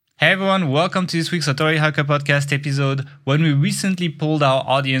Hey everyone, welcome to this week's Authority Hacker Podcast episode. When we recently polled our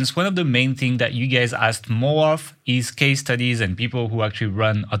audience, one of the main things that you guys asked more of is case studies and people who actually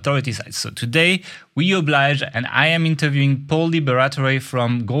run authority sites. So today, we oblige and I am interviewing Paul Liberatore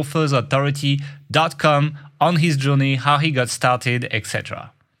from golfersauthority.com on his journey, how he got started,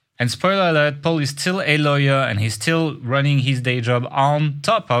 etc. And spoiler alert, Paul is still a lawyer and he's still running his day job on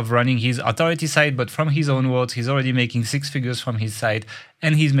top of running his authority site. But from his own words, he's already making 6 figures from his site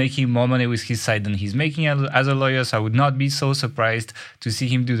and he's making more money with his site than he's making as a lawyer. So I would not be so surprised to see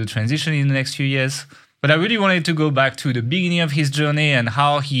him do the transition in the next few years. But I really wanted to go back to the beginning of his journey and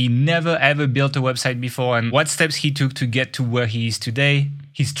how he never ever built a website before and what steps he took to get to where he is today,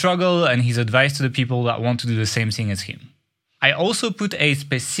 his struggle and his advice to the people that want to do the same thing as him. I also put a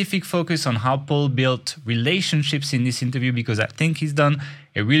specific focus on how Paul built relationships in this interview because I think he's done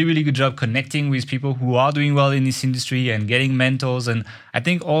a really good job connecting with people who are doing well in this industry and getting mentors. And I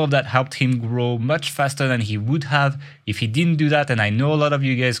think all of that helped him grow much faster than he would have if he didn't do that. And I know a lot of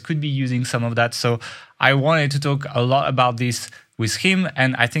you guys could be using some of that. So I wanted to talk a lot about this with him.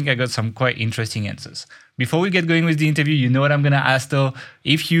 And I think I got some quite interesting answers. Before we get going with the interview, you know what I'm going to ask though.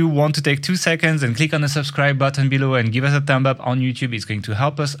 If you want to take 2 seconds and click on the subscribe button below and give us a thumb up on YouTube, it's going to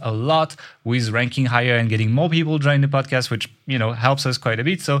help us a lot with ranking higher and getting more people join the podcast, which, helps us quite a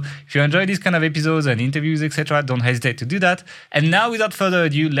bit. So if you enjoy these kind of episodes and interviews, etc., don't hesitate to do that. And now, without further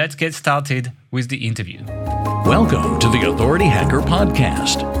ado, let's get started with the interview. Welcome to the Authority Hacker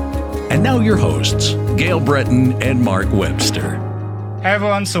Podcast. And now your hosts, Gail Breton and Mark Webster. Hey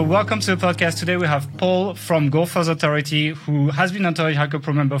everyone, so welcome to the podcast. Today we have Paul from Golfers Authority, who has been an Authority Hacker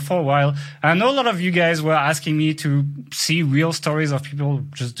Pro member for a while. I know a lot of you guys were asking me to see real stories of people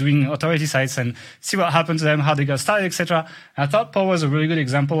just doing authority sites and see what happened to them, how they got started, etc. I thought Paul was a really good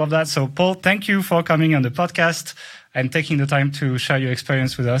example of that. So Paul, thank you for coming on the podcast and taking the time to share your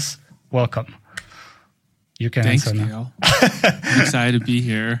experience with us. Welcome. You can Thanks, answer Gail. now. I'm excited to be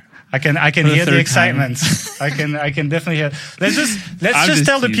here. I can hear the excitement. I can definitely hear. Let's just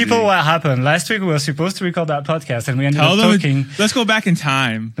tell the people what happened. Last week we were supposed to record that podcast and we ended up talking. Let's go back in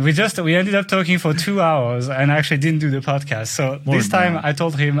time. We ended up talking for 2 hours and actually didn't do the podcast. So this time I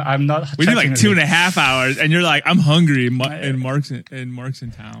told him I'm not. We did like 2.5 hours, and you're like, I'm hungry, and Mark's in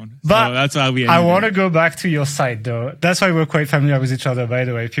town. But so that's why we. I want to go back to your site though. That's why we're quite familiar with each other. By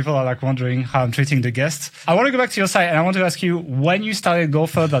the way, people are like wondering how I'm treating the guests. I want to go back to your site and I want to ask you when you started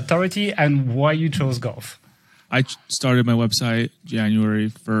Golfers Authority and why you chose golf. I started my website January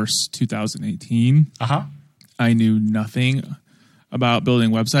 1st, 2018. I knew nothing about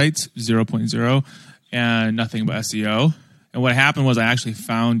building websites, 0.0, and nothing about SEO. And what happened was I actually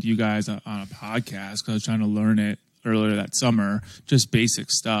found you guys on a podcast because I was trying to learn it earlier that summer, just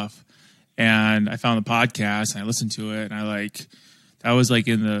basic stuff. And I found the podcast and I listened to it and that was like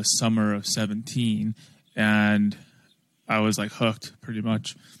in the summer of 17. And I was like hooked pretty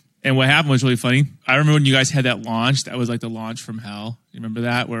much. And what happened was really funny. I remember when you guys had that launch. That was like the launch from hell. You remember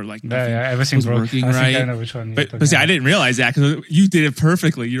that? Where like everything was broke. working I right. think I know which one. But see, I didn't realize that because you did it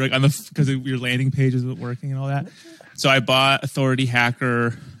perfectly. You're like because your landing page wasn't working and all that. So I bought Authority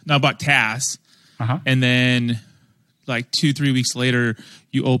Hacker. No, I bought TAS. And then like 2-3 weeks later,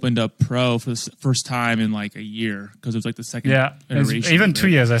 you opened up Pro for the first time in like a year because it was like the second iteration. Even 2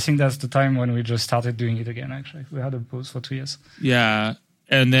 years. I think that's the time when we just started doing it again. Actually, we had a pause for 2 years. Yeah.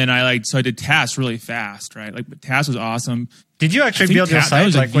 And then I did TAS really fast, right? But TAS was awesome. Did you actually build your site? That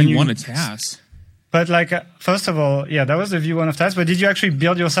was like when you wanted TAS. But first of all, that was the V1 of TAS. But did you actually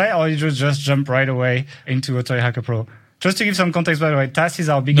build your site, or you just jump right away into Authority Hacker Pro? Just to give some context, by the way, TAS is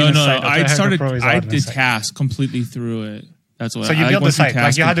our beginner site. I did TAS completely through it. That's what. So you built the site.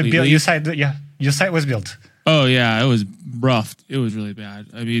 Like you had to build your site. Yeah, your site was built. Oh yeah, it was rough. It was really bad.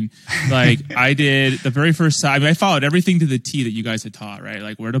 I mean, I did the very first time. I followed everything to the T that you guys had taught, right?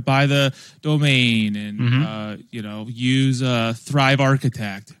 Like where to buy the domain and use Thrive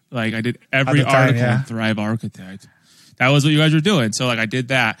Architect. Like I did every article on Thrive Architect. That was what you guys were doing. So I did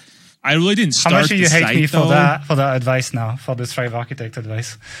that. I really didn't start. How much do you hate me for that advice now, for the Thrive Architect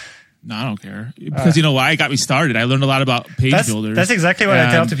advice? No, I don't care. Because you know why? It got me started. I learned a lot about page builders. That's exactly what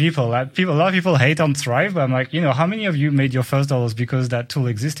I tell to people. Like a lot of people hate on Thrive, but I'm like, how many of you made your first dollars because that tool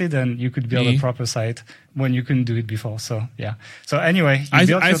existed and you could build a proper site when you couldn't do it before? So, yeah. So anyway, I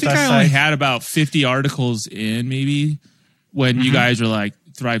think I only had about 50 articles in maybe when you guys were like,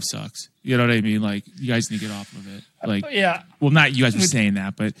 Thrive sucks. You know what I mean? Like, you guys need to get off of it. Well, not you guys were saying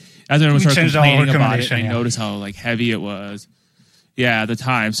that, but as everyone started complaining about it, I noticed how heavy it was. Yeah, at the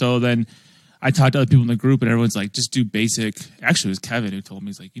time. So then I talked to other people in the group, and everyone's like, just do basic. Actually, it was Kevin who told me,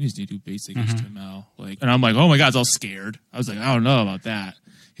 he's like, you just need to do basic HTML. And I'm like, oh my God, I was all scared. I was like, I don't know about that.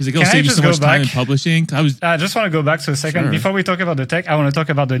 He's like, "Oh, save you so much time in publishing." I just want to go back to a second. Sure. Before we talk about the tech, I want to talk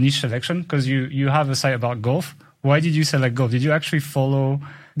about the niche selection, because you have a site about golf. Why did you select golf? Did you actually follow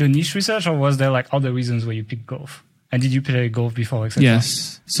the niche research, or was there like other reasons why you picked golf? And did you play golf before, etc.?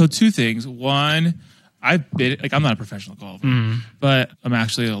 Yes. So two things. One, I'm not a professional golfer, but I'm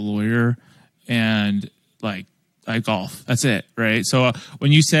actually a lawyer, and like I golf. That's it, right? So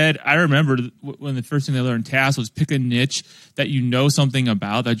when you said, I remember when the first thing they learned TAS was pick a niche that you know something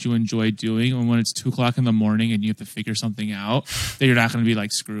about, that you enjoy doing, and when it's 2:00 in the morning and you have to figure something out, that you're not going to be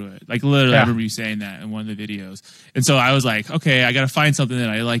like, screw it. Like literally, I remember you saying that in one of the videos. And so I was like, okay, I got to find something that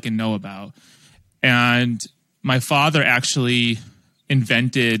I like and know about. And my father actually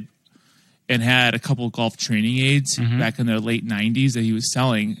invented and had a couple of golf training aids back in the late 90s that he was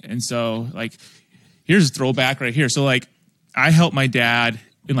selling. And so like, here's a throwback right here. So like I helped my dad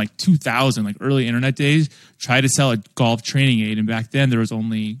in like 2000, like early internet days, try to sell a golf training aid. And back then there was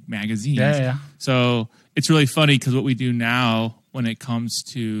only magazines. Yeah. So it's really funny because what we do now when it comes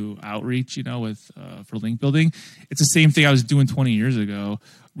to outreach, you know, with for link building, it's the same thing I was doing 20 years ago,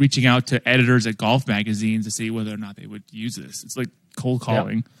 reaching out to editors at golf magazines to see whether or not they would use this. It's like cold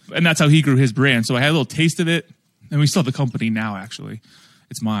calling. And that's how he grew his brand. So I had a little taste of it, and we still have the company now, actually.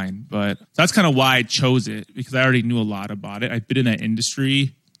 It's mine. But that's kind of why I chose it, because I already knew a lot about it. I've been in that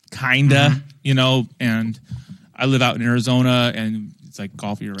industry, kinda, you know, and I live out in Arizona, and it's like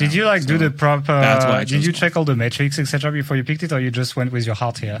golf year round. Did you like do the proper, that's why I chose did you golf. check all the metrics, etc. before you picked it, or you just went with your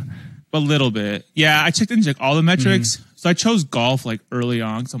heart here? A little bit. Yeah, I checked all the metrics. So I chose golf like early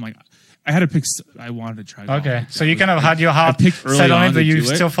on. So I'm like, I had to pick, I wanted to try golf. Okay, so you kind of had your heart set on it, but you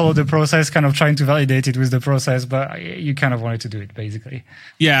still followed the process, kind of trying to validate it with the process, but you kind of wanted to do it, basically.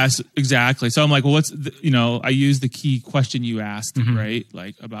 Yes, exactly. So I'm like, well, I used the key question you asked, right?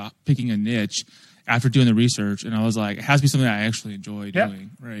 Like about picking a niche after doing the research. And I was like, it has to be something that I actually enjoy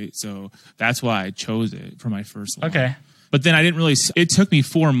doing, right? So that's why I chose it for my first one. Okay. But then it took me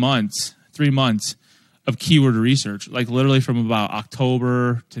 3 months of keyword research, like literally from about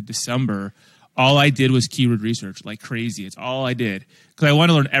October to December. All I did was keyword research like crazy. It's all I did, because I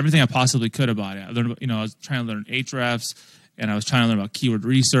wanted to learn everything I possibly could about it. I learned, I was trying to learn Ahrefs, and I was trying to learn about keyword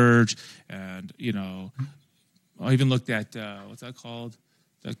research, and I even looked at what's that called,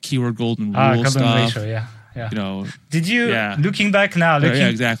 the keyword golden rule stuff. Ratio, yeah. Did you looking back now? Yeah,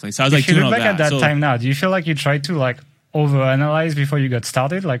 exactly. So I was like, if you look back at that time now, do you feel like you tried to like overanalyze before you got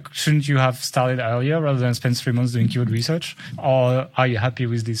started? Like, shouldn't you have started earlier rather than spend 3 months doing keyword research? Or are you happy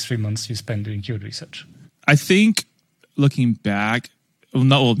with these 3 months you spent doing keyword research? I think looking back,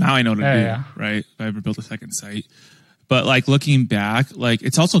 now I know what to do, right? If I ever built a second site. But like looking back, like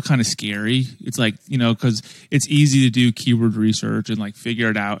it's also kind of scary. It's like, because it's easy to do keyword research and like figure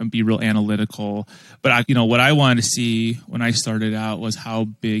it out and be real analytical. But what I wanted to see when I started out was how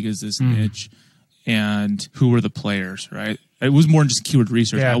big is this niche? And who were the players, right? It was more than just keyword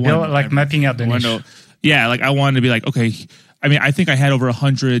research. Yeah, mapping out the niche. I wanted to be like, okay, I mean, I think I had over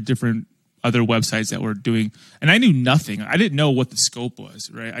 100 different other websites that were doing, and I knew nothing. I didn't know what the scope was,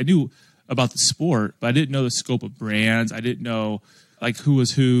 right? I knew about the sport, but I didn't know the scope of brands. I didn't know like who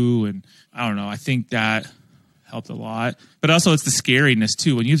was who, and I don't know. I think that helped a lot. But also it's the scariness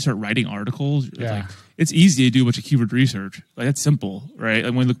too. When you start writing articles, it's easy to do a bunch of keyword research. Like it's simple, right?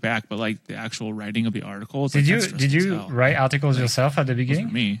 And when we look back, but like the actual writing of the article. Did you write articles yourself at the beginning?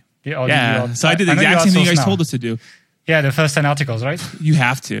 For me. Yeah. So I did the exact same thing you guys told us to do. Yeah, the first 10 articles, right? You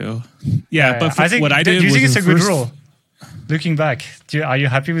have to. Yeah, but I think what I did was... Do you think it's a good rule? Looking back, are you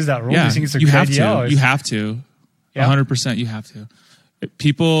happy with that rule? Yeah, do you think it's a good idea? You have to. 100% you have to.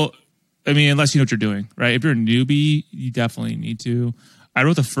 People... I mean, unless you know what you're doing, right? If you're a newbie, you definitely need to. I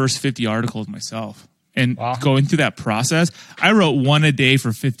wrote the first 50 articles myself. And going through that process, I wrote one a day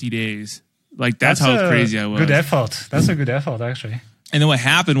for 50 days. Like, that's how crazy I was. Good effort. That's a good effort, actually. And then what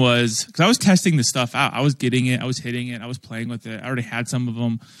happened was, because I was testing the stuff out. I was getting it. I was hitting it. I was playing with it. I already had some of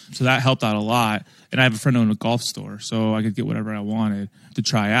them. So that helped out a lot. And I have a friend who owned a golf store, so I could get whatever I wanted to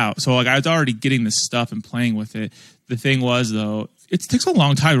try out. So like I was already getting this stuff and playing with it. The thing was, though, it takes a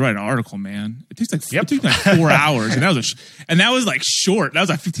long time to write an article, man. It takes like 4 hours, and that was like short. That was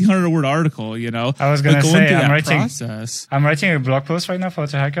a 1,500 word article, I was gonna say I'm writing a blog post right now for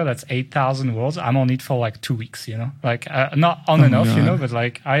Auto Hacker that's 8,000 words. I'm on it for like 2 weeks, like not on and off, but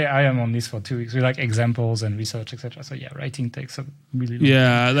like I am on this for 2 weeks with like examples and research, etc. So yeah, writing takes a really long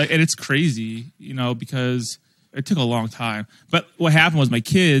time. And it's crazy, because it took a long time. But what happened was my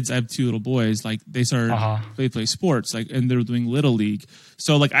kids, I have 2 little boys, like they started, they play sports, like, and they were doing Little League.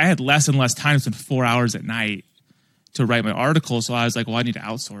 So like I had less and less time to spend 4 hours at night to write my article. So I was like, well, I need to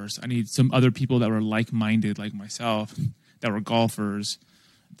outsource. I need some other people that were like-minded like myself, that were golfers.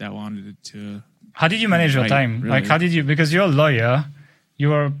 that wanted to. How did you manage your time? Really. Like, how did you, because you're a lawyer, you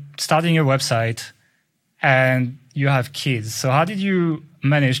were starting a website and you have kids. So how did you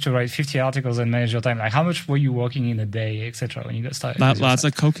manage to write 50 articles and manage your time? Like, how much were you working in a day, etc. when you got started? Lots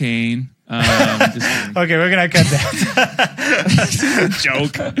of cocaine. Okay, we're going to cut that.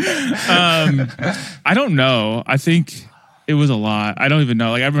 Joke. I don't know. I think it was a lot. I don't even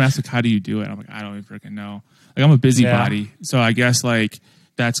know. Like, everyone asks, like, how do you do it? I'm like, I don't even freaking know. Like, I'm a busybody. So I guess, like,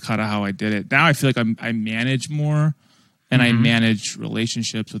 that's kind of how I did it. Now I feel like I manage more and I manage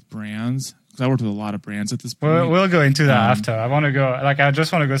relationships with brands. Because I worked with a lot of brands at this point. We'll go into that after. I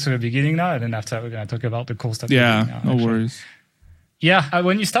just want to go to the beginning now, and then after we're going to talk about the cool stuff. Yeah, no worries. Yeah,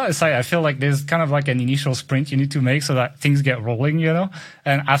 when you start a site, I feel like there's kind of like an initial sprint you need to make so that things get rolling, you know?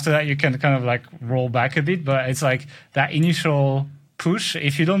 And after that, you can kind of like roll back a bit. But it's like that initial push,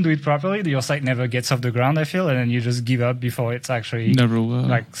 if you don't do it properly, your site never gets off the ground, I feel, and then you just give up before it's actually never will.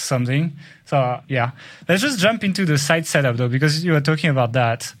 Like something. So, yeah. Let's just jump into the site setup, though, because you were talking about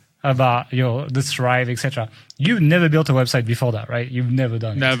that. About the Thrive, etc. You never built a website before that, right? You've never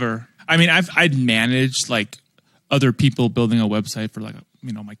done it. Never. I mean, I'd managed like other people building a website for like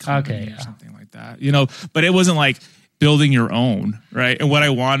my company or something like that, But it wasn't like building your own, right? And what I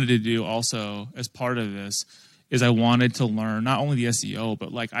wanted to do also as part of this is I wanted to learn not only the SEO,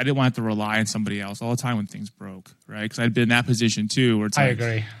 but like I didn't want to rely on somebody else all the time when things broke, right? Because I'd been in that position too, where it's I like,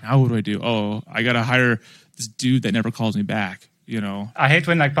 agree. Now what do I do? Oh, I got to hire this dude that never calls me back. I hate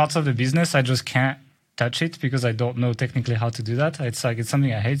when like parts of the business I just can't touch it because I don't know technically how to do that. It's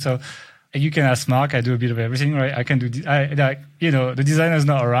something I hate. So you can ask Mark. I do a bit of everything, right? I can do the designer's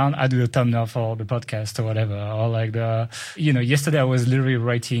not around. I do the thumbnail for the podcast or whatever. Or like yesterday I was literally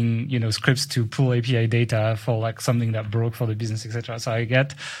writing scripts to pull API data for like something that broke for the business, etc. So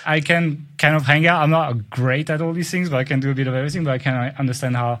I can kind of hang out. I'm not great at all these things, but I can do a bit of everything. But I can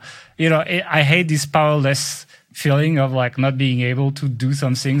understand how I hate this powerless feeling of like not being able to do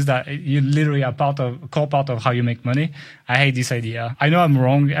some things that you literally are a core part of how you make money. I hate this idea. I know I'm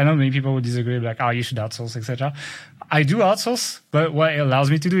wrong. I know many people would disagree, like, you should outsource, etc. I do outsource, but what it allows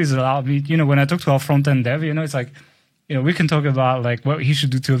me to do is when I talk to our front-end dev, it's like, we can talk about like what he should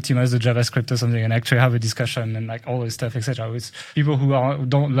do to optimize the JavaScript or something and actually have a discussion and like all this stuff, etc. With people who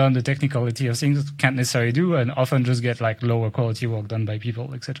don't learn the technicality of things, can't necessarily do, and often just get like lower quality work done by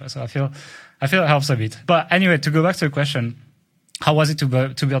people, etc. So I feel it helps a bit. But anyway, to go back to the question, how was it to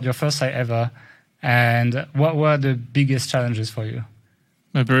build your first site ever, and what were the biggest challenges for you?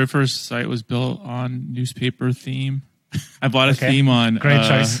 My very first site was built on newspaper theme. I bought a theme on great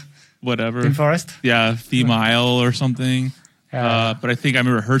choice. Whatever. Theme Forest? Yeah, Theme Isle or something. But I think I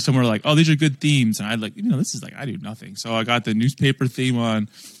remember heard somewhere like, oh, these are good themes. And I'd like, this is like, I do nothing. So I got the newspaper theme on,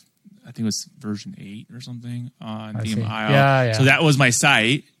 I think it was version 8 or something on Theme Isle. Yeah. So that was my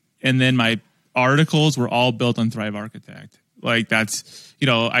site. And then my articles were all built on Thrive Architect. Like that's,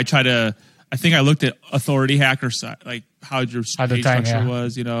 I think I looked at Authority Hacker site, like how your page structure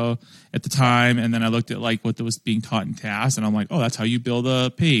was, at the time. And then I looked at like what was being taught in TAS, and I'm like, oh, that's how you build a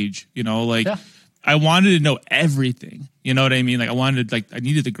page, I wanted to know everything. You know what I mean? Like I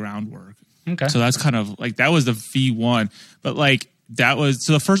needed the groundwork. Okay. So that's kind of like, that was the V1. But like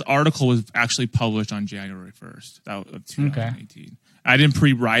so the first article was actually published on January 1st of 2018. Okay. I didn't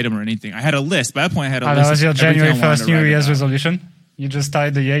pre-write them or anything. I had a list. By that point, I had a list. That was your January 1st New Year's resolution? You just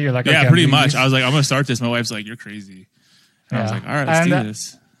started the year, you're like, yeah, pretty much. I was like, I'm going to start this. My wife's like, you're crazy. And I was like, all right, let's do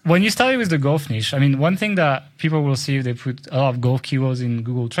this. When you started with the golf niche, I mean, one thing that people will see if they put a lot of golf keywords in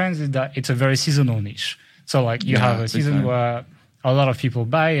Google Trends is that it's a very seasonal niche. So like you have a season where a lot of people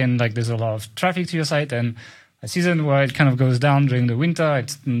buy and like there's a lot of traffic to your site, and a season where it kind of goes down during the winter,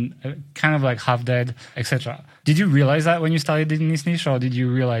 it's kind of like half dead, etc. Did you realize that when you started in this niche, or did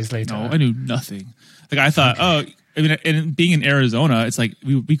you realize later? No, I knew nothing. Like I thought, I mean, and being in Arizona, it's like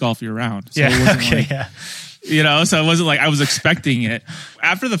we golf year round. So it wasn't so it wasn't like I was expecting it.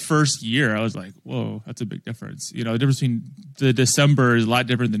 After the first year, I was like, whoa, that's a big difference. The difference between the December is a lot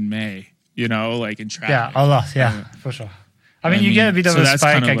different than May, like in traffic. Yeah, a lot. Yeah, for sure. I mean, you get a bit of a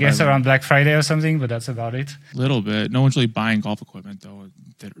spike, I guess, around Black Friday or something, but that's about it. A little bit. No one's really buying golf equipment, though.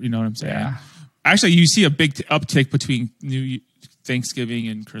 You know what I'm saying? Yeah. Actually, you see a big uptick between Thanksgiving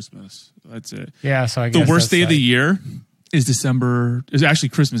and Christmas. That's it. Yeah, so I guess the worst day of the year is December. It's actually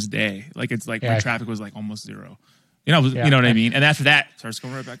Christmas Day. Like it's like my traffic was like almost zero. You know what I mean? And after that, it starts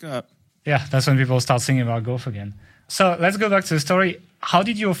going right back up. Yeah, that's when people start thinking about golf again. So let's go back to the story. How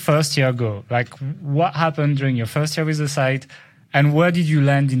did your first year go? Like what happened during your first year with the site, and where did you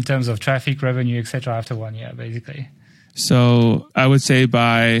land in terms of traffic, revenue, etc. after 1 year, basically? So I would say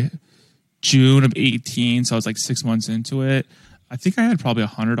by June of 18, so I was like 6 months into it, I think I had probably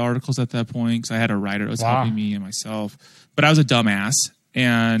 100 articles at that point because I had a writer that was helping me and myself. But I was a dumbass.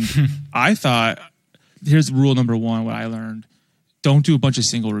 And I thought, here's rule number one, what I learned. Don't do a bunch of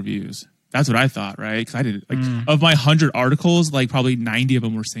single reviews. That's what I thought, right? Because I did, like, of my 100 articles, like, probably 90 of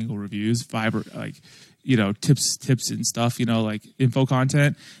them were single reviews. 5 were, like, you know, tips and stuff, you know, like info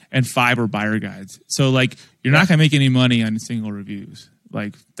content, and 5 were buyer guides. So, like, you're not going to make any money on single reviews.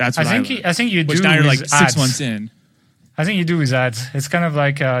 Like, that's what I think you do. Which now you're, like, 6 ads. months in. I think you do with ads. It's kind of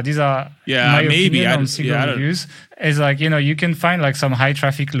like these are my maybe on single reviews. It's like, you know, you can find like some high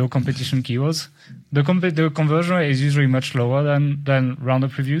traffic, low competition keywords. The conversion rate is usually much lower than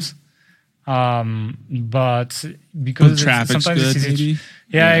roundup reviews. But because traffic's sometimes good, maybe?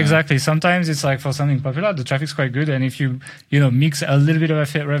 Yeah, exactly. Sometimes it's like for something popular, the traffic's quite good, and if you mix a little bit of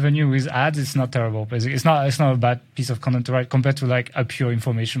affiliate revenue with ads, it's not terrible. Basically, it's not a bad piece of content to write compared to like a pure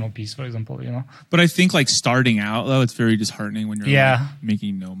informational piece, for example. You know. But I think like starting out though, it's very disheartening when you're like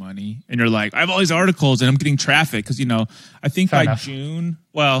making no money and you're like, I have all these articles and I'm getting traffic because I think by June.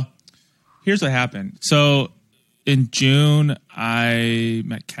 Well, here's what happened. So in June, I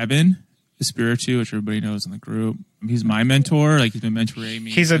met Kevin Liberatore, which everybody knows in the group. He's my mentor. Like, he's been mentoring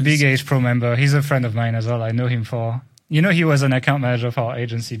me. He's a big H Pro member. He's a friend of mine as well. I know him he was an account manager for our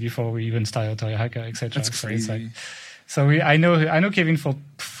agency before we even started Toy Hacker, etc. That's crazy. I know Kevin for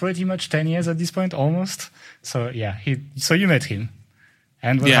pretty much 10 years at this point, almost. So yeah, so you met him.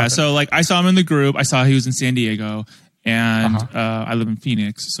 And so like I saw him in the group. I saw he was in San Diego, and I live in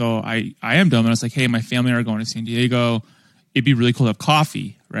Phoenix. So I am dumb, and I was like, hey, my family are going to San Diego. It'd be really cool to have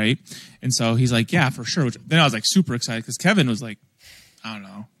coffee, right? And so he's like, yeah, for sure. Then I was like super excited because Kevin was like, I don't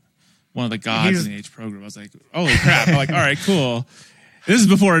know, one of the gods in the H program. I was like, holy crap. I'm like, all right, cool. This is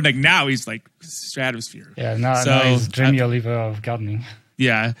before, like, now he's like stratosphere. Yeah, now he's Jamie Oliver of gardening.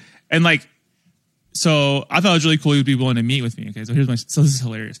 Yeah. And like, so I thought it was really cool he would be willing to meet with me. Okay, so this is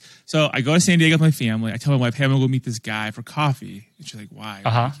hilarious. So I go to San Diego with my family. I tell my wife, hey, I'm going to go meet this guy for coffee. And she's like, why?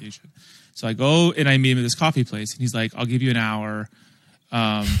 On vacation. So I go and I meet him at this coffee place, and he's like, I'll give you an hour,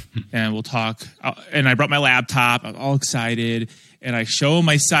 and we'll talk. And I brought my laptop. I was all excited, and I show him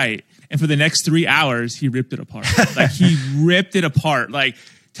my site. And for the next 3 hours, he ripped it apart. Like, he ripped it apart, like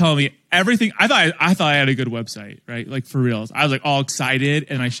telling me everything. I thought I had a good website, right? Like, for reals. I was like all excited,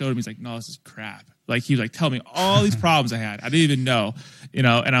 and I showed him. He's like, no, this is crap. Like, he was like telling me all these problems I had. I didn't even know, and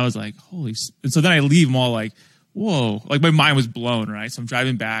I was like, holy. And so then I leave him all like, whoa. Like, my mind was blown, right? So I'm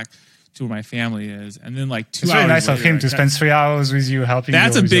driving back to where my family is, and then like 2 hours. It's really nice of him to spend 3 hours with you, helping.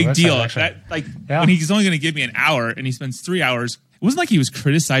 That's you a big deal. Website, when he's only going to give me an hour, and he spends 3 hours. It wasn't like he was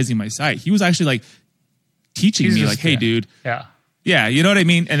criticizing my site. He was actually like teaching me, like, "Hey, dude, yeah, you know what I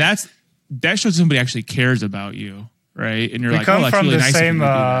mean." And that shows somebody actually cares about you, right? And you're like, "Oh, that's really nice." We come from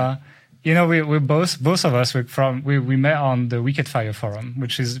the same. We both of us we met on the Wicked Fire forum,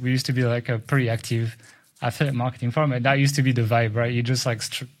 we used to be like a pretty active affiliate marketing forum, and that used to be the vibe, right? You just like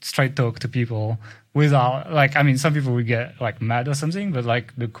straight talk to people without, like, I mean, some people would get like mad or something, but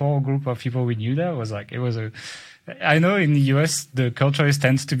like the core group of people we knew there was like, I know in the US the culture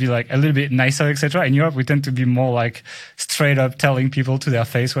tends to be like a little bit nicer, etc. In Europe we tend to be more like straight up telling people to their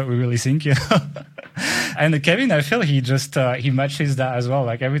face what we really think, And Kevin, I feel he just he matches that as well.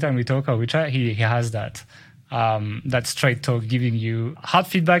 Like, every time we talk or we chat, he has that. That straight talk, giving you hard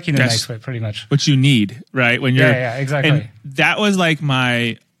feedback in a nice way, pretty much. What you need, right? When you're exactly. And that was like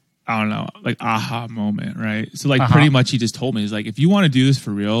my, I don't know, like aha moment, right? So like pretty much he just told me, he's like, if you want to do this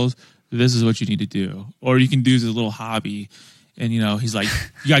for reals, this is what you need to do. Or you can do this as a little hobby. And he's like,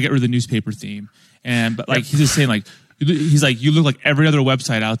 you gotta get rid of the newspaper theme. But like he's just saying, like, he's like, you look like every other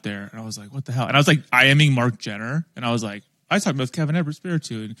website out there. And I was like, what the hell? And I was like, IMing Mark Jenner, and I was like, I was talking about Kevin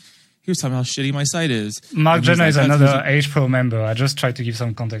Liberatore, and he was telling me how shitty my site is. Mark Jenner is another H Pro member. I just try to give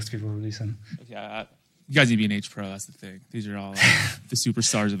some context to people who listen. Yeah, you guys need to be an H Pro. That's the thing. These are all the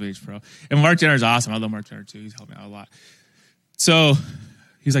superstars of H Pro. And Mark Jenner is awesome. I love Mark Jenner too. He's helped me out a lot. So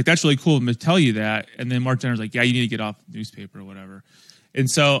he's like, that's really cool. I'm going to tell you that. And then Mark Jenner's like, yeah, you need to get off the newspaper or whatever. And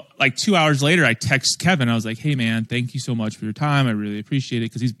so like 2 hours later, I text Kevin. I was like, hey, man, thank you so much for your time. I really appreciate it,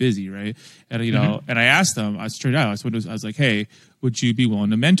 because he's busy, right? And, and I asked him, I was straight out. I was like, hey, would you be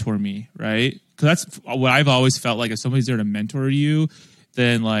willing to mentor me, right? Because that's what I've always felt like. If somebody's there to mentor you,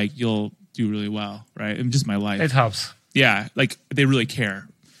 then like you'll do really well, right? And just my life. It helps. Yeah, like they really care.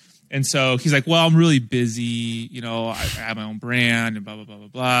 And so he's like, well, I'm really busy. I have my own brand and blah, blah, blah, blah,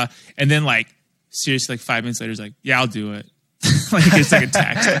 blah. And then like seriously, like 5 minutes later, he's like, yeah, I'll do it. Like, it's like a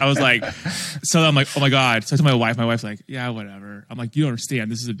text. I was like, so I'm like, oh my God. So I told my wife's like, yeah, whatever. I'm like, you don't understand.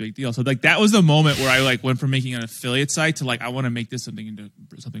 This is a big deal. So like, that was the moment where I like went from making an affiliate site to like, I want to make this into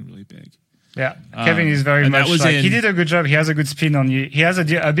something really big. Yeah, Kevin is very much like, he did a good job. He has a good spin on you. He has a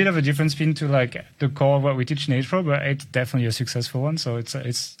bit of a different spin to like the core of what we teach in H-Pro, but it's definitely a successful one. So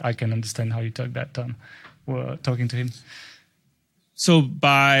it's I can understand how you took that time talking to him. So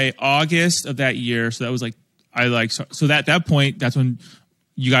by August of that year, so that was like, so that point, that's when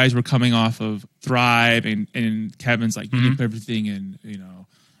you guys were coming off of Thrive and Kevin's like, you need to put everything in,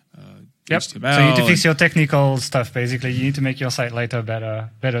 Yep. HTML. So you need to fix your technical stuff, basically. You need to make your site later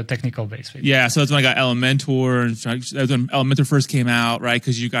better technical base. Basically. Yeah, so that's when I got Elementor. And that was when Elementor first came out, right?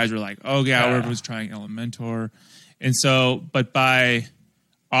 Because you guys were like, oh, yeah, everyone was trying Elementor. And so, but by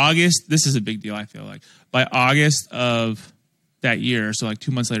August, this is a big deal, I feel like. By August of that year, so like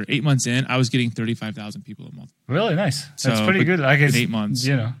 2 months later, 8 months in, I was getting 35,000 people a month. Really nice. That's pretty good. Like in 8 months.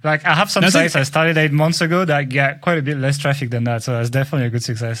 Like I have some sites I started 8 months ago that get quite a bit less traffic than that. So that's definitely a good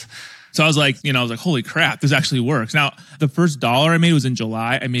success. So I was like, holy crap, this actually works. Now, the first dollar I made was in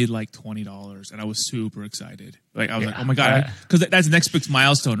July. I made like $20 and I was super excited. Like I was like, oh my God, because that's the next big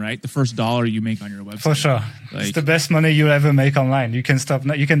milestone, right? The first dollar you make on your website. For sure. Like, it's the best money you'll ever make online. You can stop,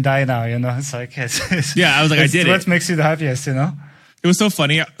 you can die now, It's like, I was like, I did it. What makes you the happiest, It was so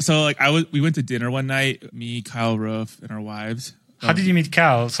funny. So like we went to dinner one night, me, Kyle Roof, and our wives. How did you meet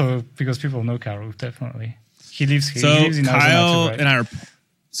Kyle? So because people know Kyle Roof, definitely. He lives in Kyle Arizona too, right?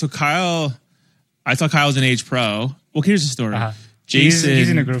 So Kyle, I saw Kyle was in H-Pro. Well, here's the story. Jason, he's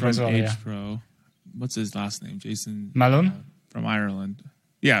in a group from as well. H-Pro. What's his last name? Jason Malone from Ireland.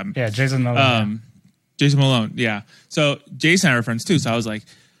 Yeah, Jason Malone. Jason Malone. Yeah. So Jason and I were friends too. So I was like,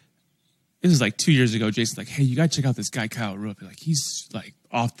 this was like 2 years ago. Jason's like, hey, you gotta check out this guy Kyle Roof. Like he's like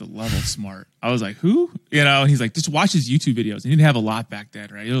off the level smart. I was like, who? He's like, just watch his YouTube videos. He didn't have a lot back then,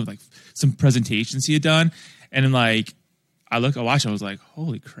 right? He had like some presentations he had done, and then like. I watched it, I was like,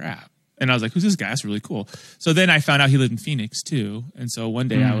 holy crap. And I was like, who's this guy? That's really cool. So then I found out he lived in Phoenix too. And so one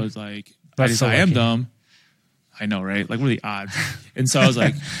day I was like, I am dumb. I know, right? Like, what are the odds? And so I was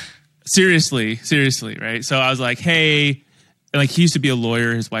like, seriously, right? So I was like, hey, and like he used to be a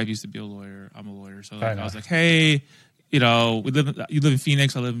lawyer. His wife used to be a lawyer. I'm a lawyer. So like, I was like, hey, you live in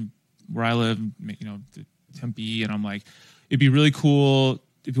Phoenix. I live where I live, Tempe. And I'm like, it'd be really cool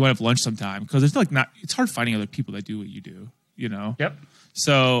if you want to have lunch sometime. Because it's hard finding other people that do what you do. Yep.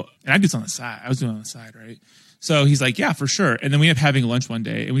 So, and I was doing it on the side, right? So he's like, yeah, for sure. And then we ended up having lunch one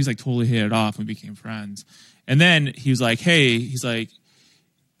day and we just like totally hit it off and became friends. And then he was like, hey,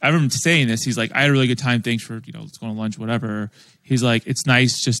 I remember saying this. He's like, I had a really good time. Thanks for, let's go to lunch, whatever. He's like, it's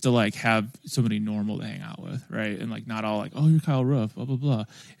nice just to like have somebody normal to hang out with, right? And like not all like, oh, you're Kyle Roof, blah, blah, blah.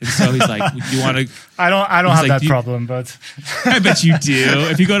 And so he's like, do you want to? I don't have that problem, but. I bet you do.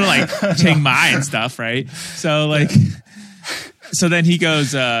 If you go to like Chiang Mai and stuff, right? So like. So then he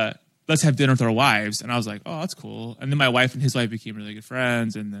goes, let's have dinner with our wives. And I was like, oh, that's cool. And then my wife and his wife became really good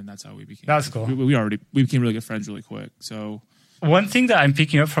friends. And then that's how we became. That's cool. We became really good friends really quick. So one thing that I'm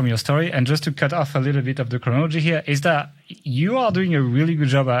picking up from your story, and just to cut off a little bit of the chronology here, is that you are doing a really good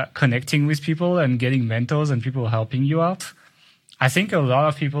job at connecting with people and getting mentors and people helping you out. I think a lot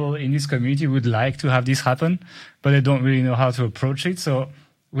of people in this community would like to have this happen, but they don't really know how to approach it. So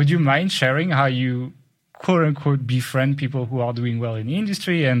would you mind sharing how you quote unquote befriend people who are doing well in the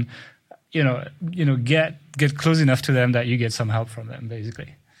industry and get close enough to them that you get some help from them,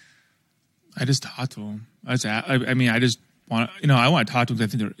 basically? I just talk to them. I just want I want to talk to them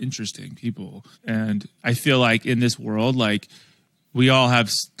because I think they're interesting people, and I feel like in this world, like we all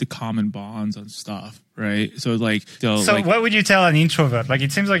have the common bonds on stuff, right? So like, what would you tell an introvert? Like,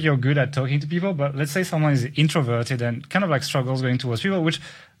 it seems like you're good at talking to people, but let's say someone is introverted and kind of like struggles going towards people, which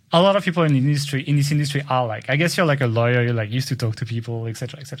a lot of people in this industry are like. I guess you're like a lawyer, you're like used to talk to people,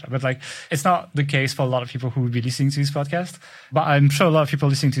 etc., etc. But like, it's not the case for a lot of people who would be listening to this podcast. But I'm sure a lot of people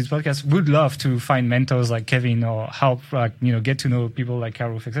listening to this podcast would love to find mentors like Kevin or help, like, get to know people like Kyle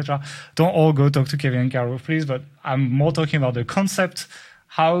Roof, etc. Don't all go talk to Kevin and Kyle Roof, please. But I'm more talking about the concept.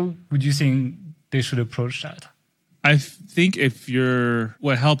 How would you think they should approach that? I think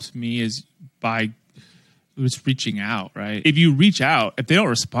what helps me is by just reaching out, right? If you reach out, if they don't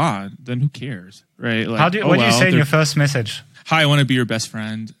respond, then who cares, right? Like, what do you say in your first message? Hi, I want to be your best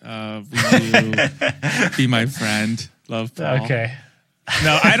friend. Will you be my friend? Love, Paul. Okay.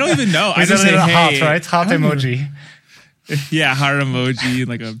 No, I don't even know. I just say, hey, heart, right? Heart emoji. Yeah, heart emoji,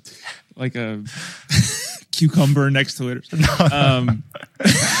 like a cucumber next to it.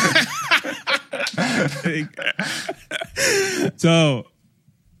 So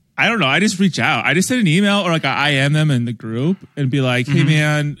I don't know. I just reach out. I just send an email or like I IM them in the group and be like, hey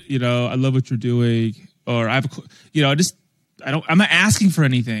man, I love what you're doing. Or I'm not asking for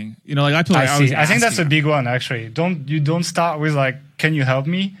anything. Like I feel like I think that's a big one actually. You don't start with like, can you help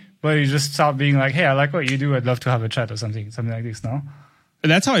me? But you just start being like, hey, I like what you do. I'd love to have a chat or something like this, no?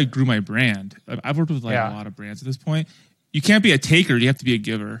 That's how I grew my brand. I've worked with a lot of brands at this point. You can't be a taker. You have to be a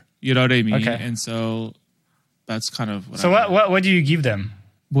giver. You know what I mean? Okay. And so that's kind of what So what do you give them?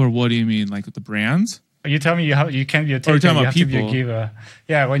 Or what do you mean? Like with the brands? You tell me you can't be a taker. You have to be a giver.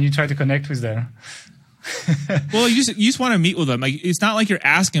 Yeah, when you try to connect with them. Well, you just want to meet with them. Like it's not like you're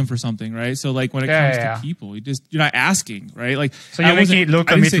asking for something, right? So like when it comes to people, you're not asking, right? Like so you're making it low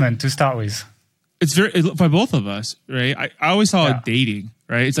commitment to start with. It's by both of us, right? I always saw it dating,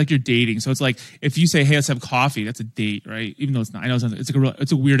 right? It's like you're dating. So it's like if you say, "Hey, let's have coffee," that's a date, right? Even though it's not. I know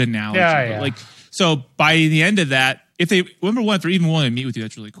it's a weird analogy. But like so by the end of that, if they're even willing to meet with you,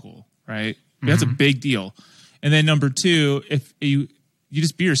 that's really cool, right? That's a big deal. And then number two, if you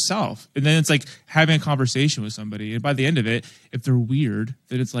just be yourself. And then it's like having a conversation with somebody. And by the end of it, if they're weird,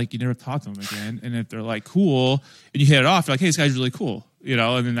 then it's like you never talk to them again. And if they're like cool and you hit it off, you're like, hey, this guy's really cool. You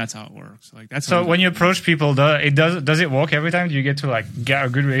know, and then that's how it works. Like that's so when you approach people, does it work every time? Do you get to like get a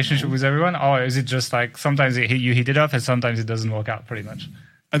good relationship with everyone? Or is it just like sometimes you hit it off and sometimes it doesn't work out pretty much?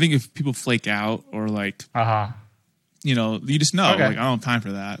 I think if people flake out or like you know, you just know like I don't have time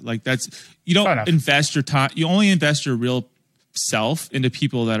for that. Like you don't invest your time. You only invest your real self into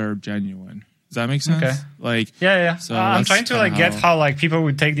people that are genuine. Does that make sense? Okay. Like So I'm trying to like get how like people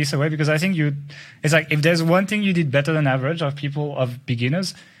would take this away, because I think it's like if there's one thing you did better than average of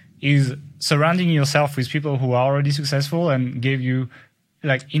beginners is surrounding yourself with people who are already successful and gave you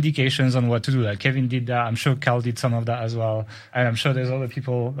like indications on what to do. Like Kevin did that. I'm sure Cal did some of that as well. And I'm sure there's other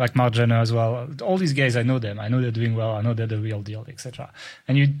people like Mark Jenner as well. All these guys, I know them. I know they're doing well. I know they're the real deal, etc.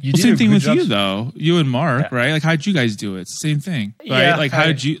 And you did same thing with you though. You and Mark, right? Like how'd you guys do it? It's the same thing, right? Yeah, like how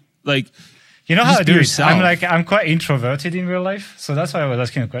did you like? You know how I do it. I'm quite introverted in real life, so that's why I was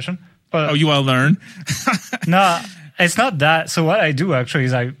asking a question. But you want to learn? No, it's not that. So what I do actually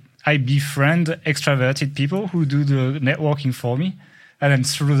is I befriend extroverted people who do the networking for me. And then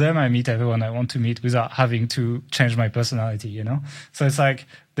through them, I meet everyone I want to meet without having to change my personality, you know? So it's like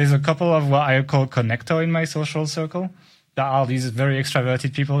there's a couple of what I call connector in my social circle that are these very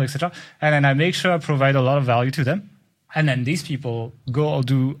extroverted people, etc. And then I make sure I provide a lot of value to them. And then these people go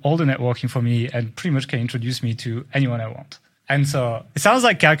do all the networking for me and pretty much can introduce me to anyone I want. And so it sounds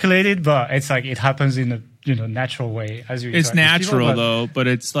like calculated, but it's like it happens in a natural way as you. It's natural people, though, but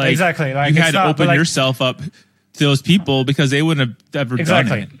it's like exactly like you had to open yourself up to those people because they wouldn't have ever done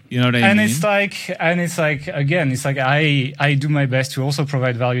it. You know what I mean? And it's like again, it's like I do my best to also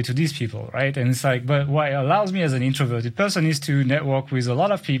provide value to these people, right? And it's like, but what allows me as an introverted person is to network with a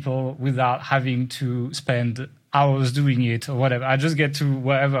lot of people without having to spend hours doing it or whatever. I just get to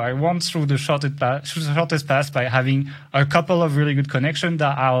wherever I want through the shortest path by having a couple of really good connections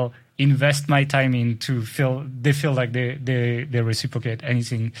that I'll invest my time in to feel like they reciprocate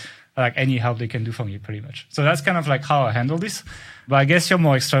anything, like any help they can do for me pretty much. So that's kind of like how I handle this. But I guess you're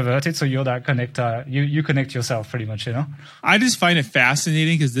more extroverted, so you're that connector. You connect yourself pretty much, you know? I just find it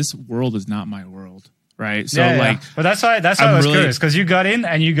fascinating because this world is not my world. Right. So but that's why I was curious, because you got in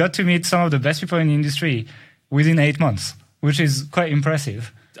and you got to meet some of the best people in the industry within 8 months, which is quite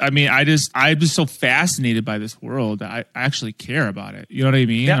impressive. I mean, I'm just so fascinated by this world that I actually care about it. You know what I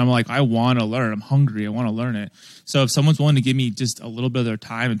mean? Yeah. And I'm like, I want to learn. I'm hungry. I want to learn it. So if someone's willing to give me just a little bit of their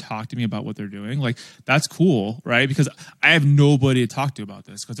time and talk to me about what they're doing, like that's cool, right? Because I have nobody to talk to about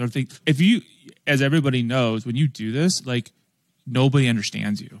this. Because if you, as everybody knows, when you do this, like nobody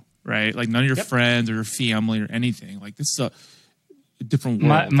understands you, right? Like none of your friends or your family or anything. Like this is a different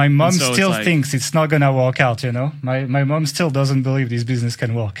world. My mom still thinks it's not gonna work out, you know. My mom still doesn't believe this business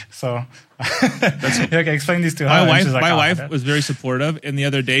can work. So okay, explain this to her. My wife was very supportive, and the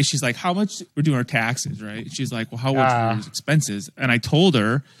other day she's like, "How much we're doing our taxes, right?" She's like, "Well, how much are your expenses?" And I told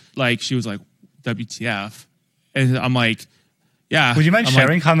her, like, she was like, "WTF?" And I'm like, "Yeah." Would you mind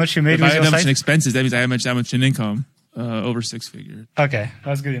sharing how much you made with your site? If I have that much in expenses, that means I have that much in income, over 6 figures. Okay,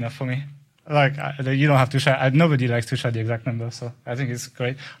 that's good enough for me. Like you don't have to share. Nobody likes to share the exact number, so I think it's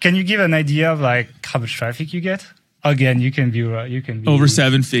great. Can you give an idea of like how much traffic you get? Again, you can be over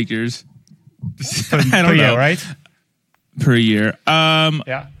 7 figures per year, right? Per year.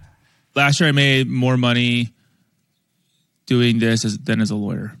 Yeah. Last year I made more money doing this than as a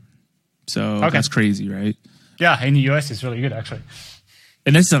lawyer, so that's crazy, right? Yeah, in the US it's really good actually.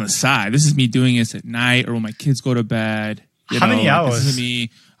 And this is on the side. This is me doing this at night or when my kids go to bed. How many hours? This is me.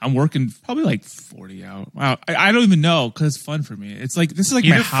 I'm working probably like 40 hours. Wow, I don't even know because it's fun for me. It's like this is like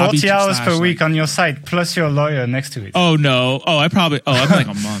you my do hobby. 40 hours per week on your site plus your lawyer next to it. Oh no! I'm like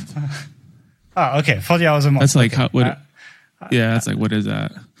a month. Okay, 40 hours a month. That's like that's like what is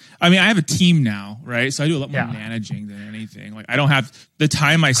that? I mean, I have a team now, right? So I do a lot more managing than anything. Like I don't have the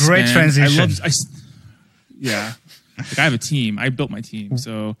time I spend. Great transition. Yeah. Like I have a team. I built my team.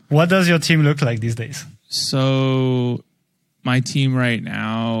 So what does your team look like these days? So my team right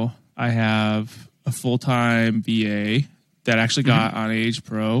now, I have a full-time VA that actually got on Age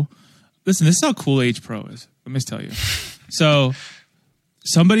Pro. Listen, this is how cool Age Pro is. Let me just tell you. So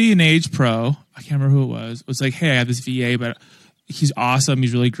somebody in Age Pro, I can't remember who it was like, hey, I have this VA, but he's awesome.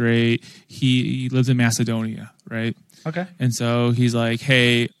 He's really great. He lives in Macedonia, right? Okay. And so he's like,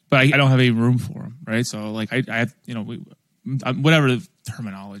 hey, but I don't have any room for him, right? So like I have, whatever the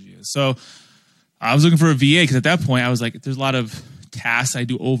terminology is. So I was looking for a VA because at that point I was like, there's a lot of tasks I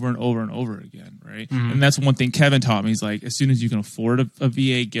do over and over and over again, right? Mm-hmm. And that's one thing Kevin taught me. He's like, as soon as you can afford a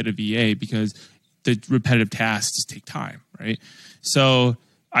VA, get a VA because the repetitive tasks just take time, right? So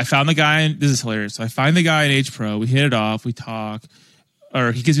I found the guy, this is hilarious. So I find the guy in H Pro, we hit it off, we talk,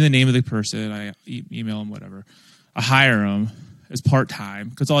 or he gives me the name of the person, I email him, whatever. I hire him as part-time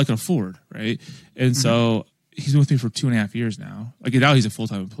because all I can afford, right? And so he's been with me for 2.5 years now. Like now he's a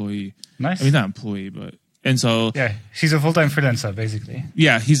full-time employee. Nice. I mean, not employee, but, and so. Yeah, he's a full-time freelancer, basically.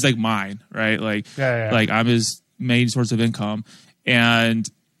 Yeah, he's like mine, right? Like, like I'm his main source of income. And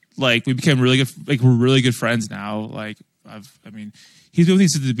like we became really good, like we're really good friends now. Like he's been with me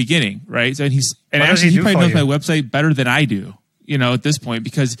since the beginning, right? So he probably knows my website better than I do. At this point,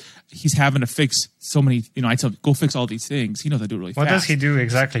 because he's having to fix so many, I tell him, go fix all these things. He knows I do it really fast. What does he do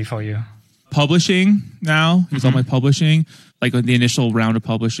exactly for you? Publishing now. He's on my publishing, like the initial round of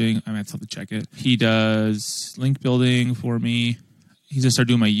publishing. I might have to check it. He does link building for me. He's just started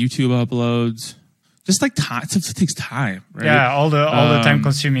doing my YouTube uploads. Just like time, it takes time, right? Yeah, all the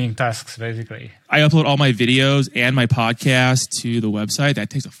time-consuming tasks, basically. I upload all my videos and my podcast to the website. That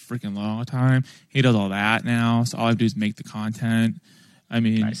takes a freaking long time. He does all that now, so all I have to do is make the content. I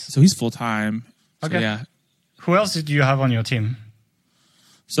mean, So he's full-time. Okay. So yeah. Who else did you have on your team?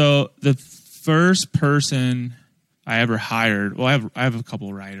 So the first person I ever hired, well, I have a couple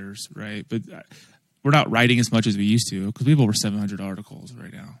of writers, right? But we're not writing as much as we used to because we have over 700 articles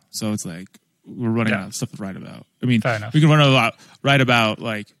right now. So it's like, we're running out of stuff to write about. I mean, we can write about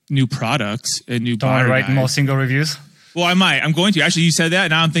like new products and new. Don't I write more single reviews? Well, I might. I'm going to. Actually, you said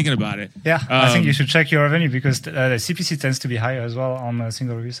that. Now I'm thinking about it. Yeah, I think you should check your revenue because the CPC tends to be higher as well on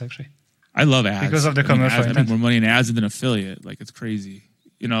single reviews. Actually, I love ads because of the commercial. I make more money in ads than an affiliate. Like it's crazy.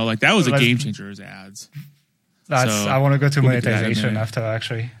 Like that was a game changer. Is ads. I want to go to monetization after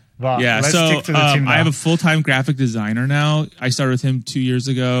actually. But yeah. Let's stick to the team now. I have a full-time graphic designer now. I started with him 2 years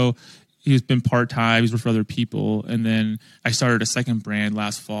ago. He's been part-time. He's worked for other people. And then I started a second brand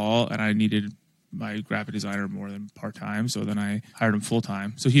last fall, and I needed my graphic designer more than part-time. So then I hired him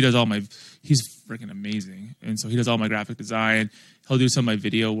full-time. So he does he's freaking amazing. And so he does all my graphic design. He'll do some of my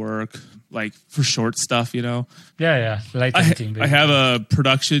video work, like for short stuff, Yeah. Light editing. I have a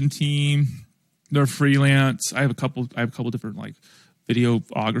production team. They're freelance. I have a couple different like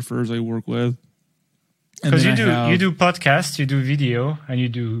videographers I work with. Because you do podcasts, you do video, and you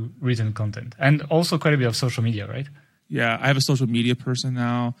do written content, and also quite a bit of social media, right? Yeah, I have a social media person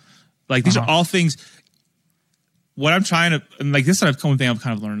now. Like these are all things. What I'm trying to, and like this is one thing I've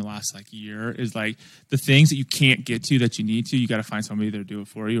kind of learned in the last like year is like the things that you can't get to that you need to, you got to find somebody there to do it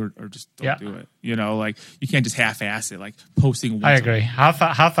for you, or just don't do it. Like you can't just half-ass it, like posting. I agree.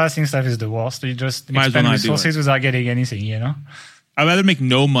 Half-assing stuff is the worst. You just expend resources without getting anything. I'd rather make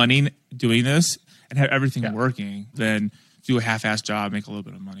no money doing this and have everything working than do a half-assed job, make a little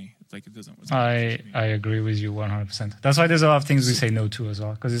bit of money. It's like it doesn't. I agree with you 100%. That's why there's a lot of things we say no to as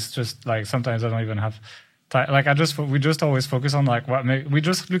well, because it's just like sometimes I don't even have time. Like we just always focus on like we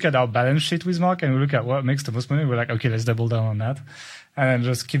just look at our balance sheet with Mark and we look at what makes the most money. We're like, okay, let's double down on that, and then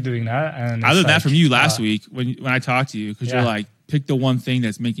just keep doing that. And I learned that from you last week when I talked to you, because you're like, pick the one thing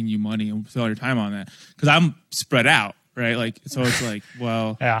that's making you money and spend all your time on that. Because I'm spread out, right? Like so, it's like,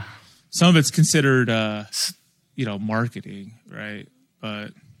 well, some of it's considered, marketing, right?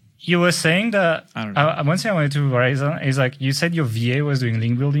 But you were saying that. I don't know. One thing I wanted to raise on is like you said your VA was doing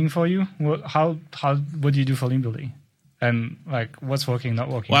link building for you. What do you do for link building? And like what's working, not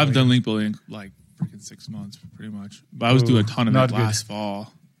working? Well, I've done link building like freaking 6 months, pretty much. But I was doing a ton of it last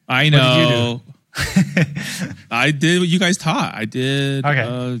fall. I know. What did you do? I did what you guys taught. I did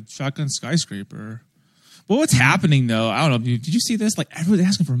Shotgun Skyscraper. Well, what's happening though? I don't know. Did you see this? Like everybody's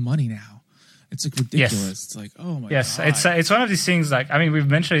asking for money now. It's like ridiculous. Yes. It's like, oh my god. Yes, it's one of these things. Like, I mean, we've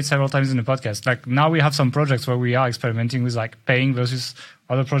mentioned it several times in the podcast. Like now we have some projects where we are experimenting with like paying versus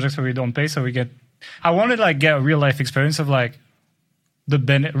other projects where we don't pay. So I wanted to like get a real life experience of like the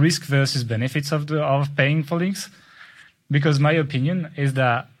risk versus benefits of paying for links, because my opinion is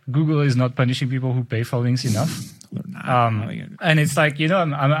that Google is not punishing people who pay for links enough. They're not. And it's like,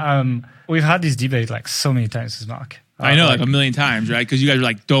 we've had this debate like so many times with Mark. I know, like a million times, right? Because you guys are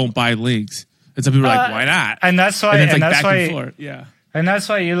like, don't buy links. And some people are like, why not? And that's why, and that's why, yeah. And that's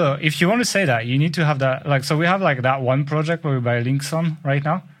why, if you want to say that, you need to have that. Like, so we have like that one project where we buy links on right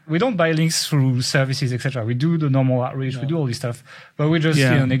now. We don't buy links through services, etc. We do the normal outreach. We do all this stuff, but we just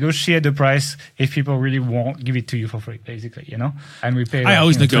negotiate the price if people really won't give it to you for free, basically, And we pay. I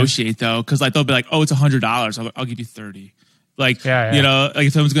always negotiate though, because like they'll be like, oh, it's $100. I'll give you $30. Like, like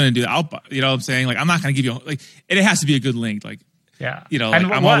if someone's going to do that, you know what I'm saying? Like, I'm not going to give you like it has to be a good link. Like, like,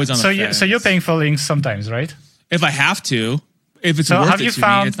 I'm always on the fence. So you're paying for links sometimes, right? If I have to, if it's worth it to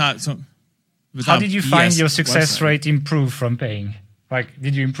me, it's not. So, how did you find your success rate improve from paying? Like,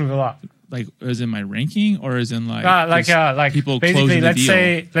 did you improve a lot? Like, as in my ranking, or as in like people basically, closing the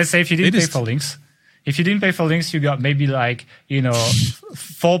deal? Let's say if you didn't pay for links, you got maybe like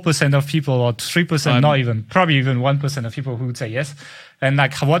 4% of people or 3%, not even, probably even 1% of people who would say yes. And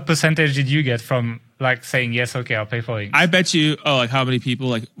like, what percentage did you get from like saying yes? Okay, I'll pay for links. I bet you. Like how many people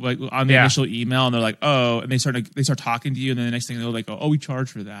like on the initial email, and they're like, and they start talking to you, and then the next thing they're like, we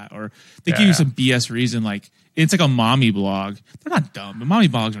charge for that, or they give you some BS reason like. It's like a mommy blog. They're not dumb. The mommy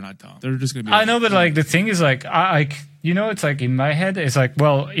blogs are not dumb. They're just gonna be. I know, but like the thing is, like, it's like in my head, it's like,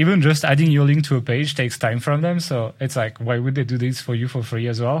 well, even just adding your link to a page takes time from them. So it's like, why would they do this for you for free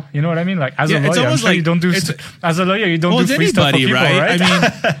as well? You know what I mean? Like, as a lawyer, I'm sure you don't do. As a lawyer, you don't do free stuff for people, right? I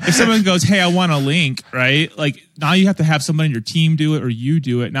mean, if someone goes, "Hey, I want a link," right? Like now you have to have somebody in your team do it, or you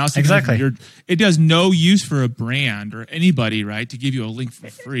do it. Now it's exactly. It does no use for a brand or anybody, right, to give you a link for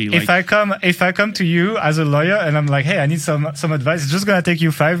free. Like, if I come to you as a lawyer and I'm like, hey, I need some advice, it's just gonna take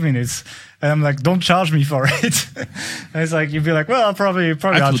you 5 minutes, and I'm like, don't charge me for it. And it's like you'd be like, well, I'll probably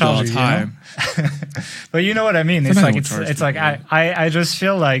I'll charge you. Time. But you know what I mean? It's like I just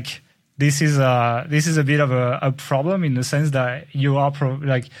feel like this is a bit of a problem in the sense that you are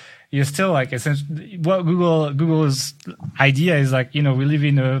you're still like essentially what Google's idea is like, we live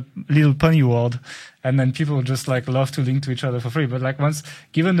in a little pony world, and then people just like love to link to each other for free. But like once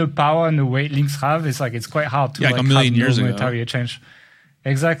given the power and the weight links have, it's like it's quite hard to like a million years ago. Monetary change.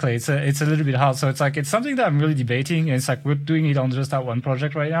 Exactly. It's a little bit hard. So it's like, it's something that I'm really debating. And it's like, we're doing it on just that one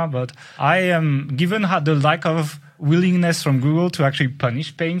project right now. But I am, given the lack of willingness from Google to actually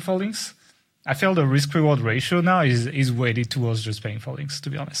punish paying for links, I feel the risk reward ratio now is weighted towards just paying for links,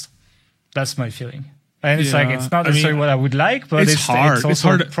 to be honest. That's my feeling. And it's like, it's not necessarily what I would like, but it's hard. It's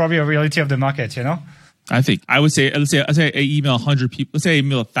also probably a reality of the market, I think I would say, let's say I email 100 people. Let's say I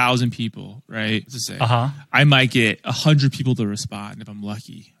email 1,000 people, right? Let's say I might get 100 people to respond if I'm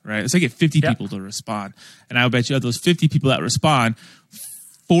lucky, right? Let's say I get 50 people to respond, and I would bet you of those 50 people that respond,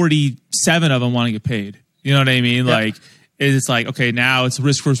 47 of them want to get paid. You know what I mean? Yeah. Like it's like, okay, now it's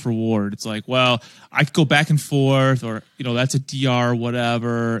risk versus reward. It's like, well, I could go back and forth, or that's a DR,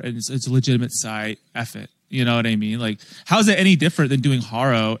 whatever, and it's a legitimate site. F it. You know what I mean? Like, how is it any different than doing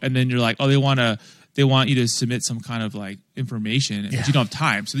Haro? And then you're like, they want you to submit some kind of like information, but you don't have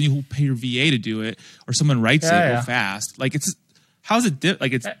time. So then you pay your VA to do it, or someone writes it real fast. Like how's it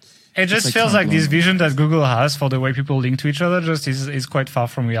like it's. It just feels like this vision that Google has for the way people link to each other just is quite far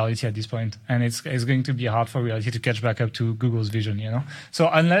from reality at this point. And it's going to be hard for reality to catch back up to Google's vision, So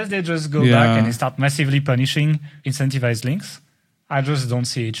unless they just go back and they start massively punishing incentivized links, I just don't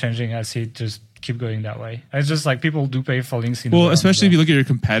see it changing. I see it just keep going that way. It's just like people do pay for links. Especially if you look at your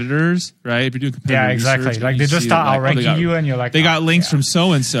competitors, right? If you're doing competitor exactly. research, like they just start outranking you, and you're like, they got links from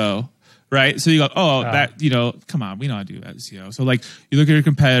so and so. Right. So you go, that, come on, we know how to do that SEO. So like you look at your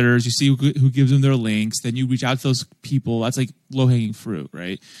competitors, you see who gives them their links, then you reach out to those people. That's like low hanging fruit.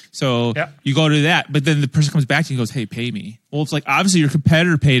 Right. So you go to that, but then the person comes back to you and goes, hey, pay me. Well, it's like, obviously your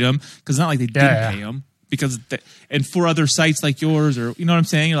competitor paid them, because it's not like they didn't pay them, because, and for other sites like yours, or, you know what I'm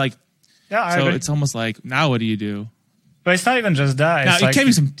saying? You're like, so it's almost like, now what do you do? But it's not even just that. Now, it can't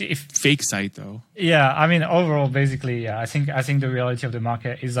be some fake site though. Yeah. I mean, overall, basically, I think the reality of the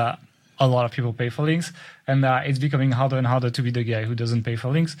market is that a lot of people pay for links, and it's becoming harder and harder to be the guy who doesn't pay for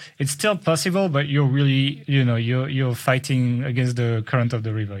links. It's still possible, but you're really, you're fighting against the current of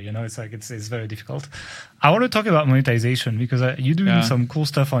the river. It's like it's very difficult. I want to talk about monetization, because you're doing some cool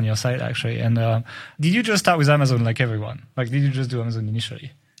stuff on your site actually. And did you just start with Amazon like everyone? Like, did you just do Amazon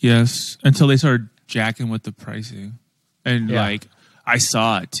initially? Yes, until they started jacking with the pricing, and like I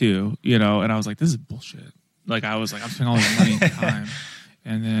saw it too, and I was like, this is bullshit. Like I was like, I'm spending all this money and time.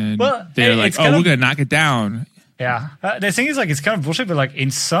 And then they're like, we're going to knock it down. Yeah. The thing is, like, it's kind of bullshit, but like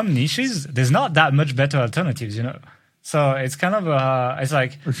in some niches, there's not that much better alternatives, So it's kind of, it's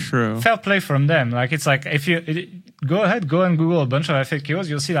like for sure. Fair play from them. Like, it's like, go ahead, go and Google a bunch of affiliate keywords.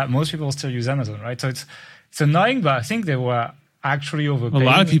 You'll see that most people still use Amazon, right? So it's annoying, but I think they were actually overpaying. A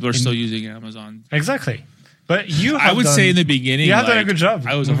lot of people are still using Amazon. Exactly. But I would say in the beginning, you have done a good job.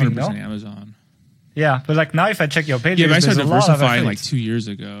 I was 100% Amazon. Yeah, but like now if I check your page, I started diversifying like 2 years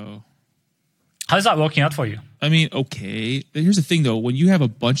ago. How's that working out for you? I mean, okay. Here's the thing though, when you have a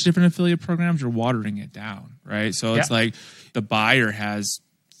bunch of different affiliate programs, you're watering it down, right? So it's like the buyer has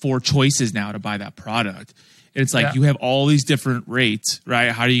 4 choices now to buy that product. And it's like you have all these different rates,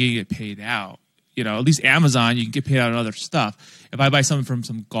 right? How are you going to get paid out? You know, at least Amazon, you can get paid out on other stuff. If I buy something from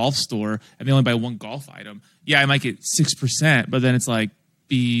some golf store and they only buy one golf item, I might get 6%, but then it's like,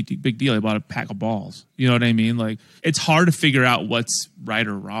 big deal. I bought a pack of balls. You know what I mean? Like, it's hard to figure out what's right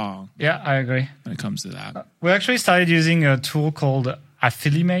or wrong. Yeah, I agree. When it comes to that. We actually started using a tool called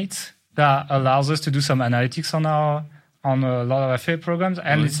Affiliate that allows us to do some analytics on a lot of affiliate programs.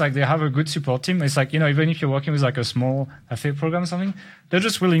 And it's like they have a good support team. It's like, even if you're working with like a small affiliate program or something, they're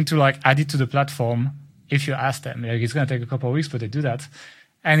just willing to like add it to the platform if you ask them. Like, it's going to take a couple of weeks, but they do that.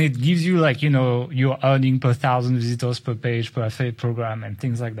 And it gives you like, you're earning per 1,000 visitors per page per affiliate program and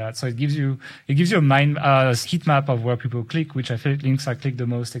things like that. So it gives you a heat map of where people click, which affiliate links are clicked the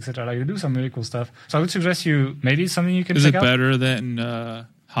most, etc. Like they do some really cool stuff. So I would suggest maybe it's something you can check out. Is it better than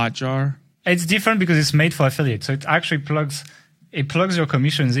Hotjar? It's different because it's made for affiliate. So it actually plugs your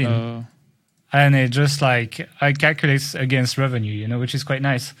commissions in. And it just it calculates against revenue, which is quite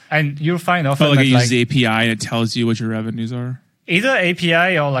nice. And you'll find often it uses the API and it tells you what your revenues are. Either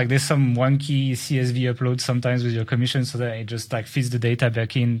API or like there's some wonky CSV upload sometimes with your commission, so that it just like feeds the data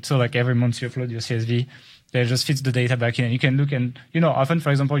back in. So like every month you upload your CSV, it just feeds the data back in, and you can look and often, for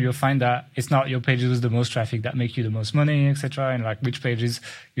example, you'll find that it's not your pages with the most traffic that make you the most money, etc. And like which pages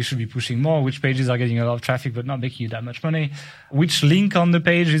you should be pushing more, which pages are getting a lot of traffic but not making you that much money, which link on the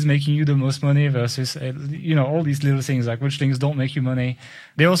page is making you the most money versus all these little things, like which links don't make you money.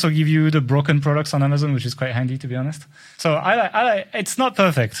 They also give you the broken products on Amazon, which is quite handy, to be honest. So I it's not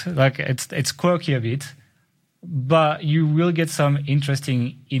perfect, like it's quirky a bit, but you will get some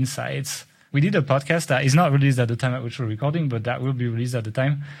interesting insights. We did a podcast that is not released at the time at which we're recording, but that will be released at the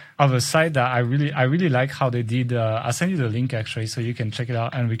time, of a site that I really like how they did. I'll send you the link actually, so you can check it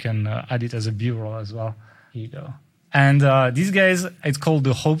out, and we can add it as a B-roll as well. Here you go. And these guys, it's called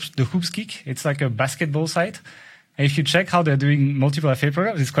the Hoops Kick. It's like a basketball site. And if you check how they're doing multiple affiliate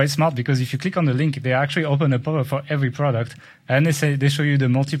programs, it's quite smart because if you click on the link, they actually open a pop-up for every product, and they show you the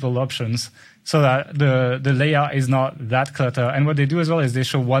multiple options so that the layout is not that cluttered. And what they do as well is they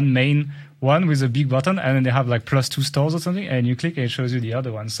show one main one with a big button, and then they have like +2 stores or something, and you click and it shows you the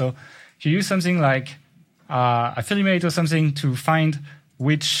other one. So if you use something like Affiliate or something to find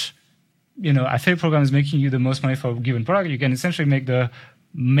which affiliate program is making you the most money for a given product, you can essentially make the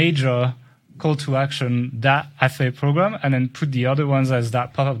major call to action that affiliate program and then put the other ones as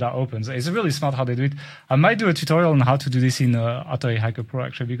that pop-up that opens. It's really smart how they do it. I might do a tutorial on how to do this in Authority Hacker Pro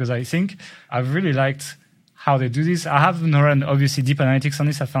actually, because I think I've really liked how they do this. I haven't run obviously deep analytics on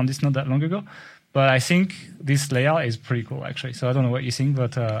this. I found this not that long ago, but I think this layout is pretty cool actually. So I don't know what you think,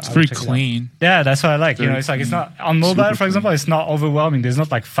 but it's very clean. Yeah, that's what I like. It's like it's not on mobile, for example. It's not overwhelming. There's not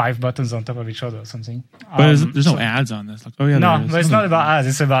like 5 buttons on top of each other or something. But there's no ads on this. Like, no, but it's not about ads.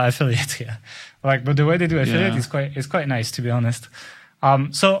 It's about affiliate. Yeah, but the way they do affiliate is quite nice, to be honest.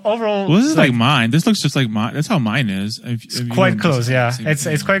 So overall, this is like mine. This looks just like mine. That's how mine is. It's quite close. Yeah,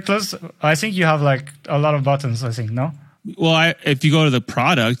 it's quite close. I think you have like a lot of buttons. I think no. Well, if you go to the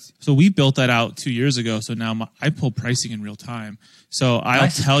product, so we built that out 2 years ago. So now I pull pricing in real time. So I'll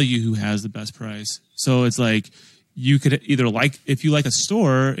tell you who has the best price. So it's like you could either if you like a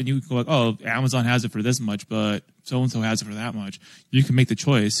store and you go like, oh, Amazon has it for this much, but so and so has it for that much. You can make the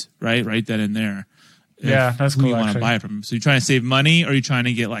choice, right? Right then and there. Yeah, that's cool. Who you want to buy it from? So you're trying to save money, or you're trying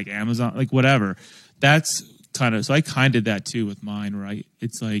to get like Amazon, like whatever. That's kind of. So I kind of did that too with mine, right?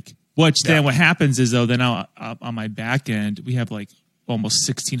 It's like. Then what happens is though, then now on my back end, we have like almost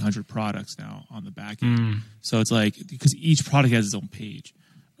 1,600 products now on the back end. So it's like, because each product has its own page.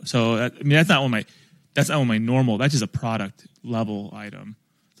 So that's not on my normal. That's just a product level item.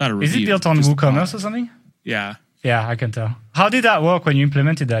 It's not a review. Is it built on WooCommerce or something? Yeah. Yeah, I can tell. How did that work when you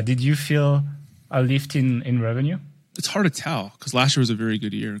implemented that? Did you feel a lift in revenue? It's hard to tell because last year was a very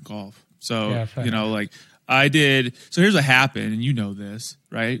good year in golf. So, I did. So here's what happened, and you know this,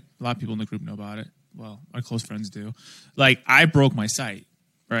 right? A lot of people in the group know about it. Well, my close friends do. Like, I broke my site,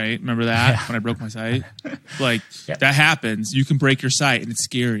 right? Remember that when I broke my site? That happens. You can break your site, and it's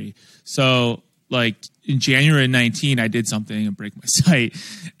scary. So, like, in January 19, I did something and break my site,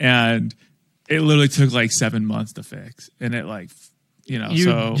 and it literally took like 7 months to fix. And it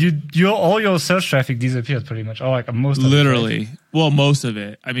all your search traffic disappeared pretty much, or like most of literally. It, right? Well, most of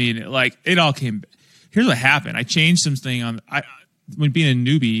it. I mean, like it all came. Here's what happened. I changed something when being a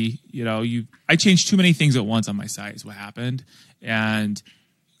newbie, I changed too many things at once on my site is what happened. And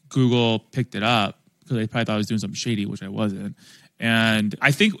Google picked it up because they probably thought I was doing something shady, which I wasn't. And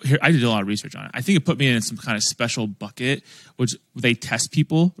I think I did a lot of research on it. I think it put me in some kind of special bucket, which they test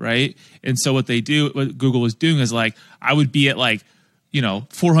people, right? And so what Google was doing is like, I would be at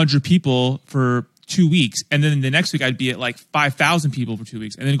 400 people for 2 weeks. And then the next week I'd be at like 5,000 people for 2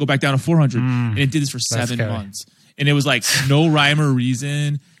 weeks. And then go back down to 400. And it did this for 7 months. And it was like no rhyme or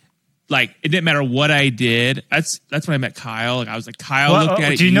reason. Like it didn't matter what I did. That's when I met Kyle. Like I was like, Kyle looked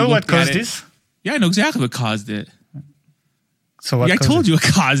at it. Do you know what caused this? Yeah, I know exactly what caused it. So what I told you what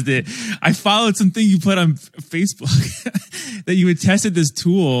caused it. I followed something you put on Facebook that you had tested this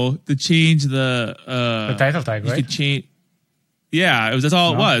tool to change the title tag, right? You could change. Yeah, that's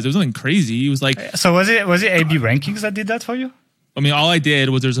all it was. It was nothing crazy. It was like. So was it AB rankings that did that for you? I mean, all I did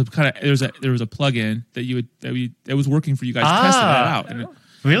was there was a plugin that was working for you guys. Tested that out. And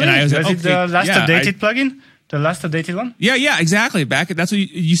really? And I was it okay, the last updated plugin? The last updated one? Yeah, exactly. That's what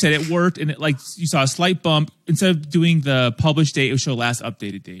you said. It worked, and you saw a slight bump. Instead of doing the published date, it would show last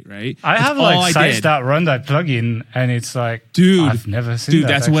updated date, right? I have sites that run that plugin, and it's like, dude, I've never seen that.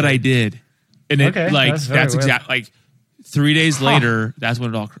 That's what I did, and that's exactly 3 days later. That's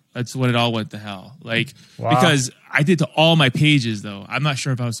when it all went to hell. Like because I did to all my pages though. I'm not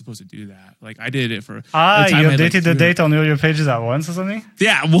sure if I was supposed to do that. Like I did it for. You updated the date on all your pages at once or something?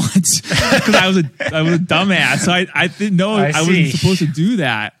 Yeah, once because I was a dumbass. So I didn't know I wasn't supposed to do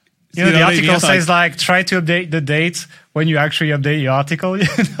that. The article says like try to update the date when you actually update your article.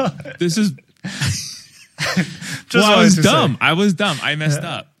 This is. I was dumb. I was dumb. I messed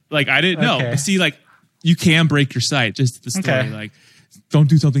up. Like I didn't know. See, like you can break your site. Just the story. Like don't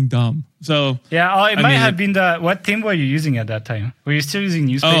do something dumb. So it might have been what theme were you using at that time? Were you still using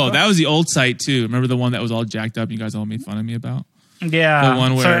newspaper? Oh, that was the old site too. Remember the one that was all jacked up and you guys all made fun of me about? Yeah. The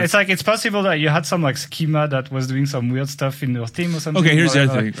one where so it's possible that you had some like schema that was doing some weird stuff in your theme or something. Okay, here's the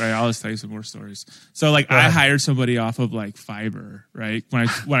other thing. Right, I'll just tell you some more stories. So like I hired somebody off of like Fiverr, right?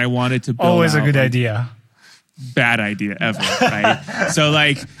 When I wanted to build always a good idea. Bad idea ever, right?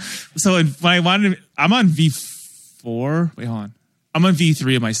 I'm on V4. Wait, hold on. I'm on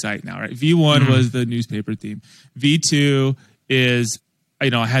V3 of my site now, right? V1 was the newspaper theme. V2 is, I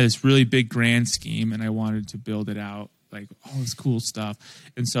had this really big grand scheme and I wanted to build it out, like all this cool stuff.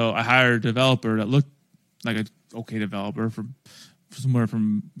 And so I hired a developer that looked like an okay developer from somewhere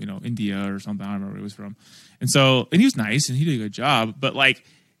from, India or something. I don't remember where he was from. And he was nice and he did a good job, but like,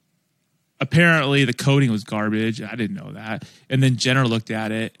 apparently the coding was garbage. I didn't know that. And then Jenner looked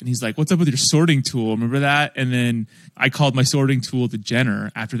at it and he's like, what's up with your sorting tool? Remember that? And then I called my sorting tool to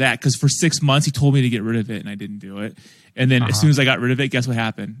Jenner after that because for 6 months he told me to get rid of it and I didn't do it. And then as soon as I got rid of it, guess what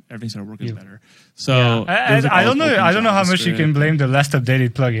happened? Everything started working better. So I don't know how much you can blame the last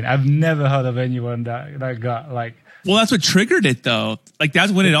updated plugin. I've never heard of anyone that got like. Well, that's what triggered it, though. Like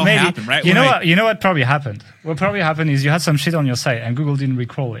that's when it all happened, right? You know what probably happened? What probably happened is you had some shit on your site and Google didn't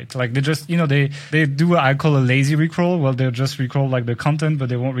recrawl it. Like they just, they do what I call a lazy recrawl. Well, they'll just recrawl like the content, but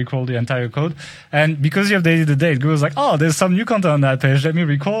they won't recrawl the entire code. And because you updated the date, Google's like, oh, there's some new content on that page. Let me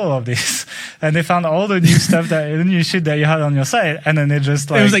recrawl all of this. And they found all the new stuff the new shit that you had on your site. And then they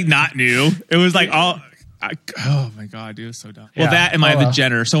just like. It was like not new. It was like all. Oh my God, dude, it was so dumb. Well, that and I had the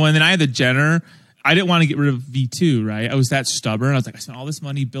Jenner. So when then I had the Jenner. I didn't want to get rid of V2, right? I was that stubborn. I was like, I spent all this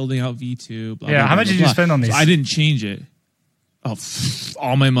money building out V2. Blah, blah, how much did you spend on this? So I didn't change it.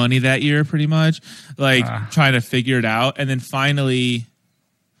 All my money that year, pretty much. Like, trying to figure it out. And then finally,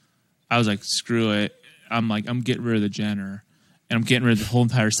 I was like, screw it. I'm getting rid of the Jenner. And I'm getting rid of the whole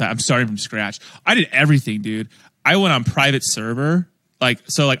entire site. I'm starting from scratch. I did everything, dude. I went on private server. I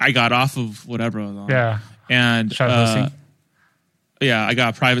got off of whatever I was on. Yeah. And I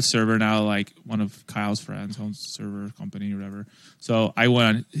got a private server now, like one of Kyle's friends owns a server company or whatever. So I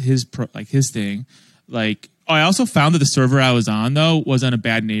went on his thing. I also found that the server I was on though was on a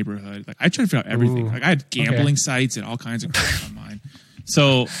bad neighborhood. Like I tried to figure out everything. Like I had gambling sites and all kinds of crap on mine.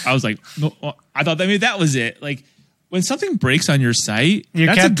 So I was like, no, I thought maybe that was it. Like when something breaks on your site,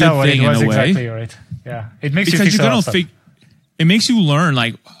 that's can't a good tell what thing it was in a way. Exactly right. Yeah, it makes because you it makes you learn.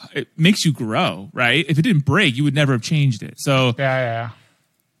 Like it makes you grow, right? If it didn't break, you would never have changed it. So yeah.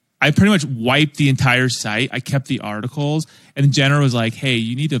 I pretty much wiped the entire site. I kept the articles, and Jenner was like, "Hey,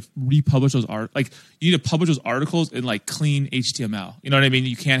 you need to republish those you need to publish those articles in like clean HTML. You know what I mean?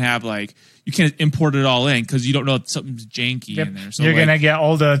 You can't have you can't import it all in because you don't know if something's janky in there. So you're gonna get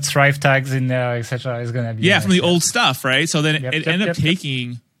all the Thrive tags in there, etc. It's gonna be from the old stuff, right? So then it ended up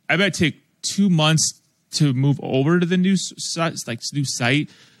taking. I bet it took 2 months to move over to the new site,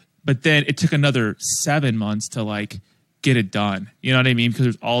 but then it took another 7 months to get it done. You know what I mean? Because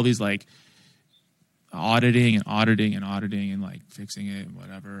there's all these auditing and fixing it and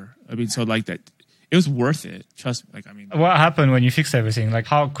whatever. I mean, so that it was worth it. Trust me. What happened when you fixed everything?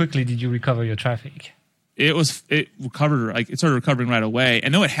 How quickly did you recover your traffic? It recovered. It started recovering right away.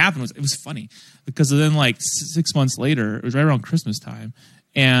 And then what happened was, it was funny because then 6 months later, it was right around Christmas time,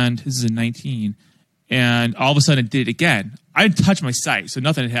 and this is in 19, and all of a sudden it did it again. I didn't touch my site, so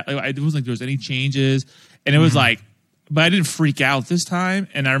nothing had happened. It wasn't like there was any changes, and it was but I didn't freak out this time.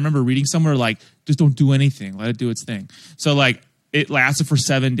 And I remember reading somewhere just don't do anything, let it do its thing. So it lasted for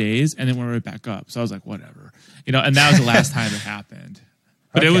 7 days, and then went right back up. So I was like, whatever, and that was the last time it happened.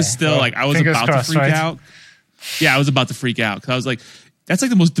 But it was still I was about to freak out. Yeah, I was about to freak out because I was like, that's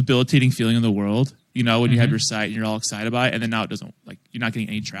the most debilitating feeling in the world. When you have your site and you're all excited about it, and then now it doesn't, you're not getting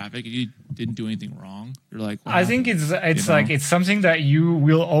any traffic, and you didn't do anything wrong. You're like, I think it's it's something that you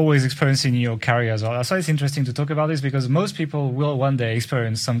will always experience in your career as well. That's why it's interesting to talk about this, because most people will one day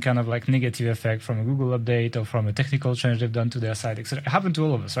experience some kind of negative effect from a Google update or from a technical change they've done to their site, etc. It happened to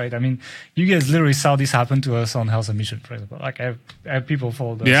all of us, right? I mean, you guys literally saw this happen to us on Health and Mission, for example. I have people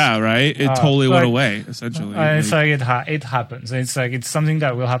followed us. Yeah, right. It totally went away, essentially. It's it happens. It's something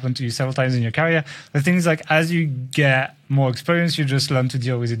that will happen to you several times in your career. The thing is, as you get more experience, you just learn to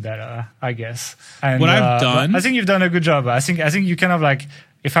deal with it better, I guess. And what I've done, I think you've done a good job. I think you kind of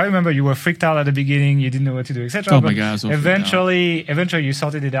if I remember, you were freaked out at the beginning, you didn't know what to do, etc. Oh my God! So eventually you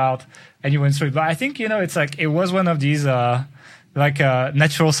sorted it out and you went through it. But I think it's it was one of these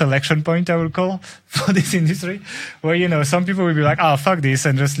natural selection point, I would call, for this industry, where some people will be like, oh, fuck this,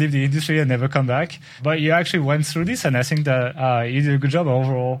 and just leave the industry and never come back. But you actually went through this, and I think that you did a good job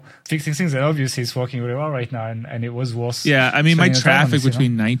overall fixing things, and obviously it's working really well right now, and it was worth. Yeah, I mean, my traffic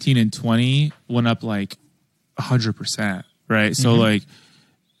between 19 and 20 went up 100%, right? So I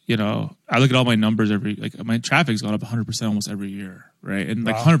look at all my numbers my traffic's gone up 100% almost every year, right? And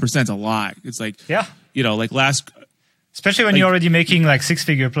 100% is a lot. It's last. Especially when you're already making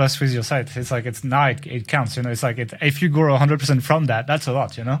 6-figure plus with your site. It's it's now it counts, It's if you grow 100% from that, that's a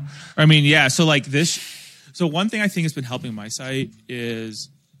lot, I mean, yeah. So so one thing I think has been helping my site is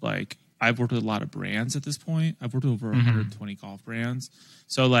I've worked with a lot of brands at this point. I've worked with over 120 golf brands.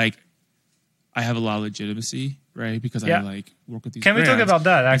 So I have a lot of legitimacy, right? Because I work with these brands. Can we talk about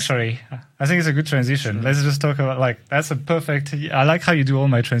that, actually? I think it's a good transition. Sure. Let's just talk about, that's a perfect... I like how you do all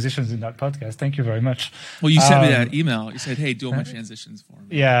my transitions in that podcast. Thank you very much. Well, you sent me that email. You said, hey, do all my transitions for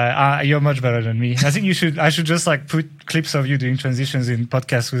me. Yeah, you're much better than me. I think I should just, put clips of you doing transitions in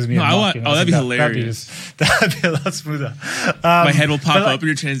podcasts with me. No, that'd be hilarious. That'd be a lot smoother. My head will pop up in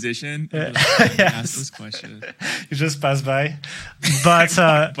your transition. Yes. Ask this question. You just pass by. But...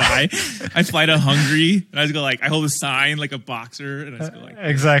 Bye. I fly to Hungary, and I just go I hold a sign like a boxer, and I just go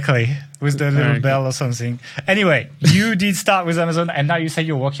exactly, with the little bell or something. Anyway, you did start with Amazon, and now you say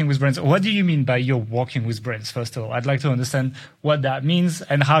you're working with brands. What do you mean by you're working with brands, first of all? I'd like to understand what that means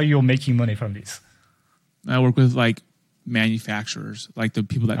and how you're making money from this. I work with manufacturers, the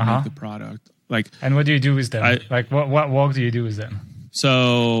people that make the product. And what do you do with them? What work do you do with them?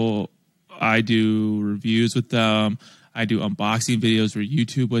 So I do reviews with them. I do unboxing videos for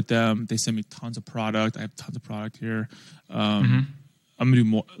YouTube with them. They send me tons of product. I have tons of product here. I'm gonna do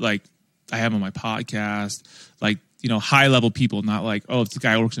more. I have on my podcast, high level people, not it's the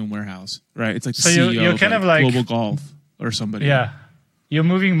guy who works in a warehouse, right? It's the CEO you're kind of Global Golf or somebody. Yeah, you're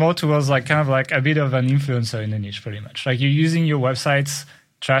moving more towards a bit of an influencer in the niche, pretty much. You're using your website's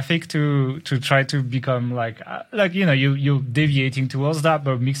traffic to try to become you're deviating towards that,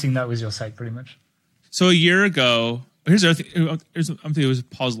 but mixing that with your site, pretty much. So a year ago. Here's the other thing. I'm telling you, it was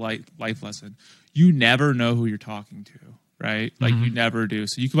Paul's life lesson. You never know who you're talking to, right? You never do.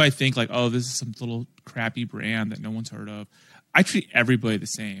 So you might think this is some little crappy brand that no one's heard of. I treat everybody the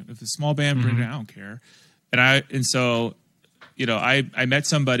same. If it's a small band brand, I don't care. So I met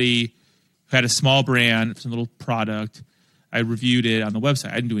somebody who had a small brand, some little product. I reviewed it on the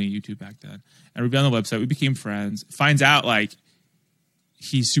website. I didn't do any YouTube back then. I reviewed on the website. We became friends. Finds out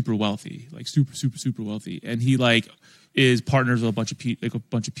he's super wealthy, super wealthy, and he is partners with a bunch of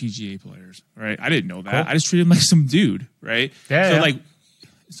PGA players, right? I didn't know that. Cool. I just treated him like some dude, right? Yeah.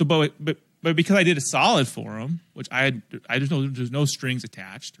 So but But because I did a solid for him, which there's no strings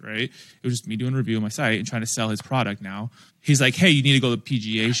attached, right? It was just me doing a review on my site and trying to sell his product now. He's like, hey, you need to go to the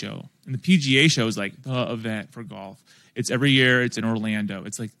PGA show. And the PGA show is like the event for golf. It's every year. It's in Orlando.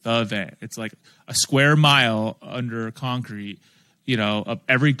 It's like the event. It's like a square mile under concrete, of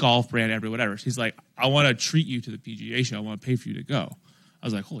every golf brand, every whatever. She's like, I want to treat you to the PGA show. I want to pay for you to go. I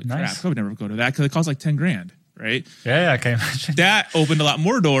was like, holy crap, I would never go to that because it costs like $10,000. Right? Yeah, I can imagine. That opened a lot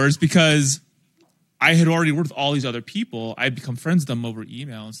more doors because I had already worked with all these other people. I'd become friends with them over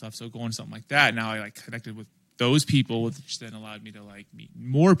email and stuff. So going to something like that, now I connected with those people, which then allowed me to meet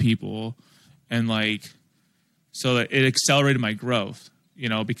more people, and so that it accelerated my growth.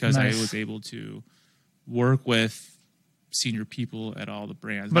 Because nice. I was able to work with senior people at all the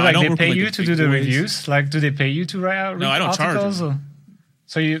brands. But they pay you to do the reviews? Do they pay you to write out No, I don't articles, charge them.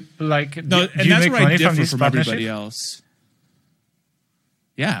 So you do and you that's make where money I differ from this from everybody else.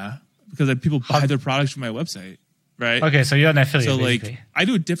 Yeah, because people buy their products from my website, right? Okay, so you're an affiliate. So basically. I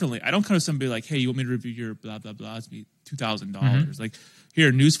do it differently. I don't come to somebody like, hey, you want me to review your blah blah blah? It's me $2,000.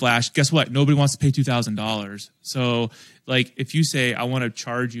 Here, newsflash. Guess what? Nobody wants to pay $2,000. So if you say I want to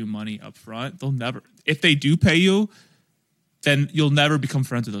charge you money up front, they'll never. If they do pay you, then you'll never become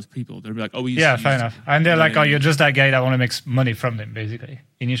friends with those people. They'll be like, oh, fair enough. And they're like, oh, you're just that guy that want to make money from them, basically,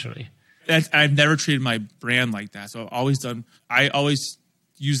 initially. I've never treated my brand like that. So I always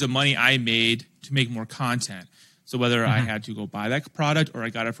use the money I made to make more content. So whether I had to go buy that product or I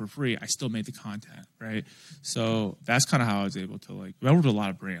got it for free, I still made the content, right? So that's kind of how I was able to I worked with a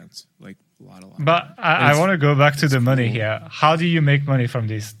lot of brands, a lot. But I want to go back to the money here. How do you make money from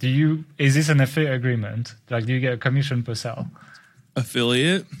this? Is this an affiliate agreement? Do you get a commission per sale?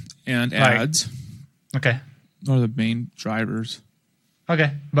 Affiliate and ads. Okay. Are the main drivers.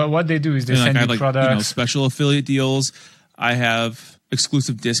 Okay. But what they do is they send you products. Special affiliate deals. I have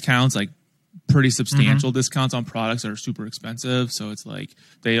exclusive discounts, pretty substantial discounts on products that are super expensive. So it's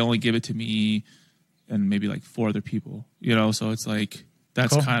they only give it to me and maybe 4 other people, so it's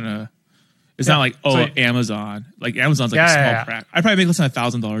that's cool. Kind of, it's not Amazon. Amazon's a small crack. I probably make less than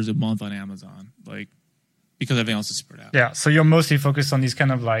 $1,000 a month on Amazon, because everything else is spread out. Yeah. So you're mostly focused on these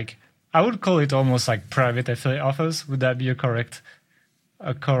kind of I would call it almost private affiliate offers. Would that be a correct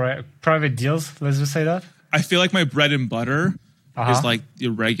private deals? Let's just say that. I feel like my bread and butter is the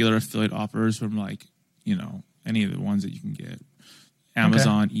regular affiliate offers from any of the ones that you can get.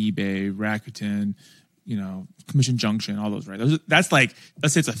 Amazon, eBay, Rakuten, Commission Junction, all those, right? That's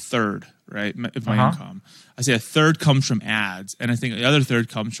let's say it's a third, right, of my income. I say a third comes from ads, and I think the other third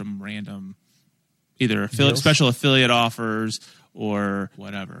comes from random, either special affiliate offers or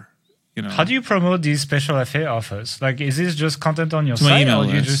whatever. How do you promote these special affiliate offers? Is this just content on your to site? My email or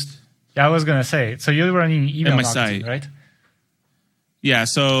list. You just? Yeah, I was gonna say. So you're running email marketing, site. Right? Yeah.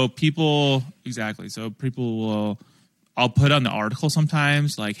 So people will. I'll put on the article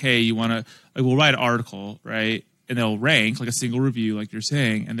sometimes, hey, you want to, we'll write an article, right? And they'll rank a single review, like you're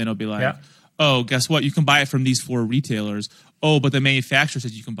saying. And then it'll be oh, guess what? You can buy it from these 4 retailers. Oh, but the manufacturer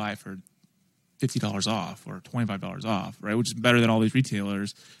says you can buy it for $50 off or $25 off, right? Which is better than all these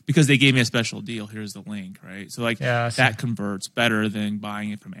retailers because they gave me a special deal. Here's the link, right? So that converts better than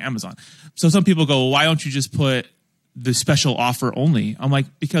buying it from Amazon. So some people go, well, why don't you just put the special offer only? I'm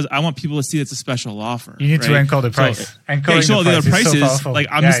because I want people to see it's a special offer. You need to encode the price. So, all the other prices, so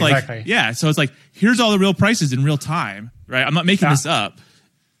I'm exactly. So it's here's all the real prices in real time, right? I'm not making this up,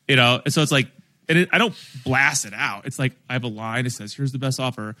 And so it's I don't blast it out. It's I have a line that says, here's the best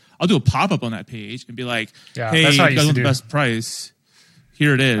offer. I'll do a pop-up on that page and be hey, you guys want the best price.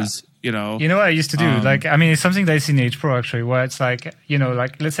 Here it is, You know what I used to do? It's something that I see in H Pro actually, where it's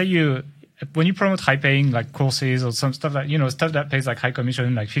let's say when you promote high paying courses or some stuff stuff that pays high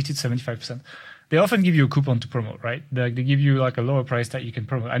commission, 50 to 75%, they often give you a coupon to promote, right? They give you a lower price that you can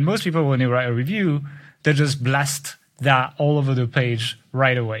promote. And most people, when they write a review, they just blast that all over the page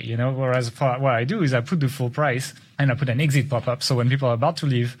right away, Whereas what I do is I put the full price and I put an exit pop-up. So when people are about to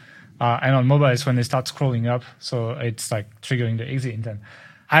leave, and on mobile, it's when they start scrolling up. So it's triggering the exit intent.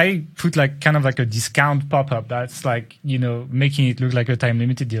 I put kind of a discount pop-up that's making it look like a time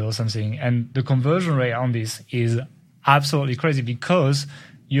limited deal or something. And the conversion rate on this is absolutely crazy because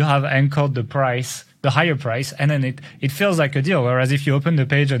you have anchored the price, the higher price, and then it feels like a deal. Whereas if you open the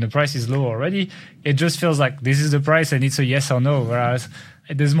page and the price is low already, it just feels like this is the price and it's a yes or no. Whereas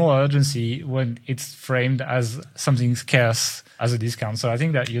there's more urgency when it's framed as something scarce as a discount. So I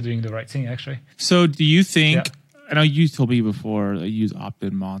think that you're doing the right thing actually. So do you think, I know you told me before that you use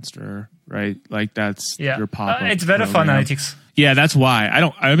Opt-in Monster, right? That's your pop-up. It's better for analytics. Yeah, that's why.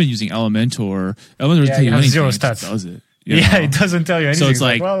 I've been using Elementor. Elementor doesn't tell you anything. Zero It stats. just does it. It doesn't tell you anything. So it's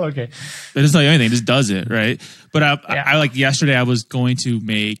like, well, okay. It doesn't tell you anything. It just does it, right? But I like yesterday I was going to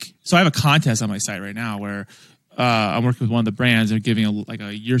make, so I have a contest on my site right now where I'm working with one of the brands. They're giving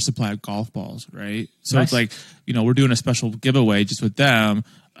a year supply of golf balls, right? So It's like, we're doing a special giveaway just with them.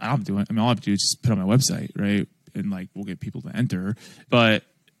 All I have to do is just put it on my website, right? And like, we'll get people to enter. But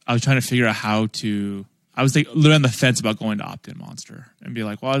I was trying to figure out I was like literally on the fence about going to opt-in Monster and be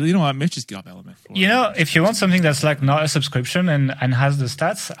like, well, you know what, maybe just get off Element. If you want something that's like not a subscription and has the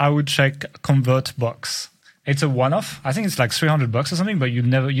stats, I would check ConvertBox. It's a one-off. I think it's like $300 or something, but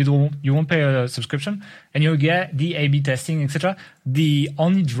you won't pay a subscription, and you'll get the A/B testing, etc. The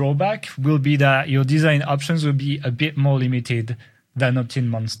only drawback will be that your design options will be a bit more limited than opt-in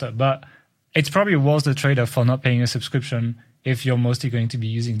Monster, but it's probably worth the trade-off for not paying a subscription if you're mostly going to be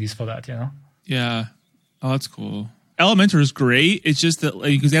using this for that. Yeah. Oh, that's cool. Elementor is great. It's just that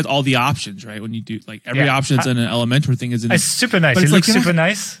because it has all the options, right? When you do like every option that's in an Elementor thing is in. It's super nice. It looks super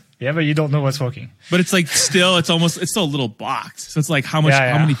nice. Yeah, but you don't know what's working. But it's like it's still a little box. So it's like how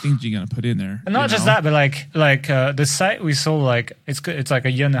many things are you gonna put in there? And not just that, but like the site we saw, like it's like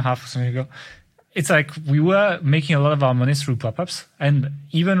a year and a half or something ago. It's like we were making a lot of our money through pop-ups and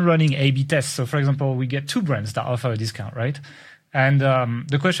even running A/B tests. So for example, we get 2 brands that offer a discount, right? And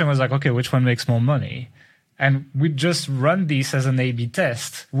the question was like, okay, which one makes more money? And we just run this as an A/B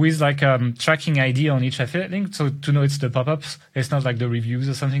test with like tracking ID on each affiliate link. So to know it's the pop-ups, it's not like the reviews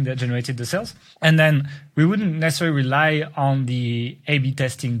or something that generated the sales. And then we wouldn't necessarily rely on the A/B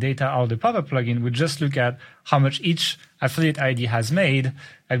testing data or the pop-up plugin. We'd just look at how much each affiliate ID has made,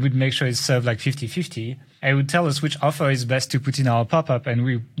 and we'd make sure it's served like 50-50. And it would tell us which offer is best to put in our pop-up. And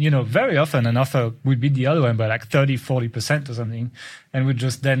we, very often an offer would beat the other one by like 30-40% or something. And we'd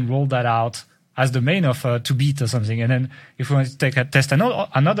just then roll that out as the main offer to beat or something. And then if we want to take a test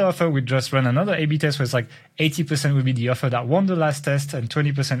another offer, we just run another A/B test where it's like 80% would be the offer that won the last test and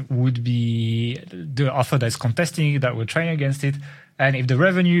 20% would be the offer that's contesting, that we're trying against it. And if the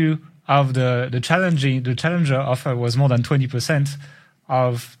revenue of the challenger offer was more than 20%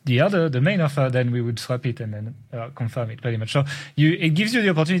 of the main offer, then we would swap it and then confirm it pretty much. So it gives you the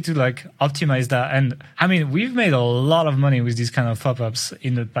opportunity to like optimize that. And I mean, we've made a lot of money with these kind of pop-ups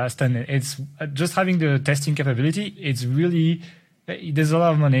in the past, and it's just having the testing capability. It's really, there's a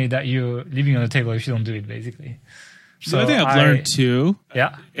lot of money that you're leaving on the table if you don't do it, basically. So the other thing I've learned too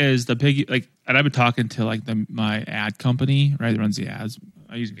is the big, like, and I've been talking to like my ad company, right? That runs the ads.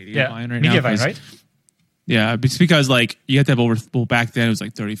 I use Mediavine right now. Mediavine, right? Yeah, it's because like you have to have back then it was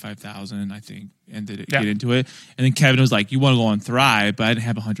like 35,000, I think, and did it get into it. And then Kevin was like, "You want to go on Thrive?" But I didn't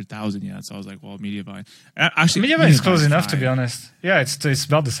have 100,000 yet, so I was like, "Well, Mediavine." Actually, Mediavine is close enough, to be honest. Yeah, it's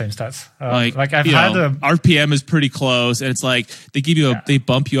about the same stats. Like I've had RPM is pretty close, and it's like they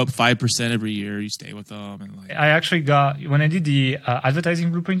bump you up 5% every year. You stay with them, and like I actually got, when I did the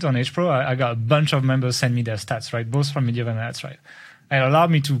advertising blueprint on HPro, I got a bunch of members send me their stats, right, both from Mediavine and Ads, right. It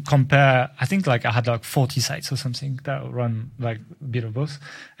allowed me to compare. I think like I had like 40 sites or something that run like a bit of both.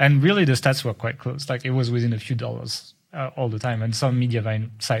 And really the stats were quite close. Like it was within a few dollars all the time. And some Mediavine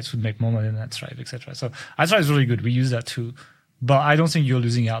sites would make more money than AdThrive, etc. So AdThrive is really good. We use that too. But I don't think you're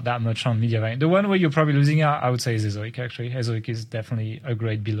losing out that much on Mediavine. The one where you're probably losing out, I would say, is Ezoic, actually. Ezoic is definitely a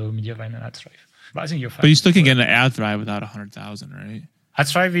grade below Mediavine and AdThrive. But I think you're fine. But you still can get an AdThrive without 100,000, right?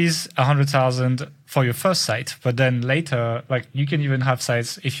 AdThrive is 100,000 for your first site, but then later, like you can even have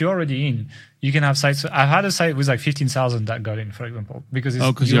sites, if you're already in, you can have sites. I've had a site with like 15,000 that got in, for example, because you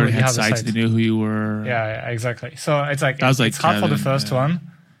already had sites that knew who you were. Yeah, exactly. So it's like it's hard for the first one,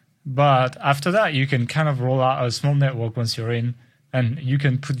 but after that, you can kind of roll out a small network once you're in, and you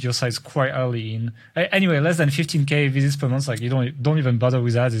can put your sites quite early in. Anyway, less than 15K visits per month, like you don't even bother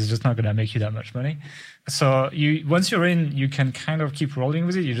with ads. It's just not going to make you that much money. So once you're in, you can kind of keep rolling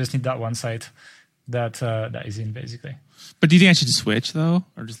with it. You just need that one site that is in, basically. But do you think I should just switch though,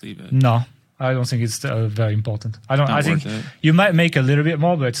 or just leave it? No, I don't think it's very important. I think you might make a little bit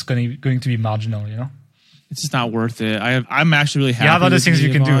more, but it's going to be marginal. It's just not worth it. I'm actually really happy. You have other things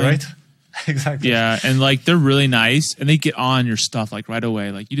you can do, right? Exactly. Yeah, and like they're really nice, and they get on your stuff like right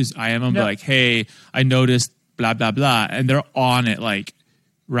away. Like you just IM them, like, hey, I noticed blah blah blah, and they're on it like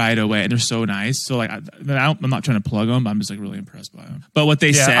right away, and they're so nice. So like, I'm not trying to plug them, but I'm just like really impressed by them. But what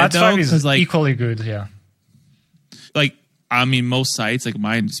they said though, is like equally good. Yeah. Like I mean, most sites like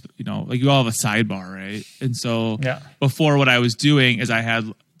mine, like you all have a sidebar, right? And so before, what I was doing is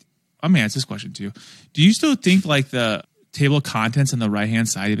I'm gonna answer this question too. Do you still think like the table of contents on the right-hand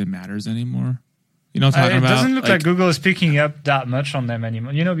side even matters anymore? You know what I'm talking about? It doesn't look like Google is picking up that much on them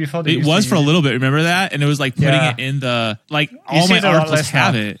anymore. Before it was for a little bit. Remember that? And it was like putting it in the, like all my articles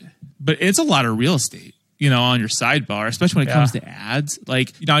have it, but it's a lot of real estate. on your sidebar, especially when it comes to ads.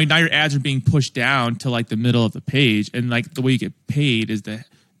 Like, now your ads are being pushed down to like the middle of the page, and like the way you get paid is the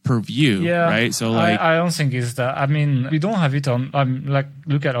per view, right? So like, I don't think it's that. I mean, we don't have it on. Like,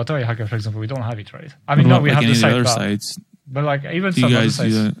 look at Authority Hacker, for example. We don't have it, right? I mean, no, we have the sidebar. Other sites, but like even some other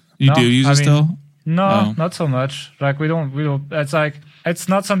sites, you do use it still? No, not so much. Like we don't. It's like it's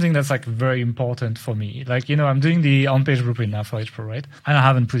not something that's like very important for me. Like I'm doing the on-page blueprint now for HPro, right? And I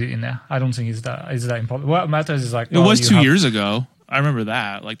haven't put it in there. I don't think it's that important. What matters is like it was 2 years ago. I remember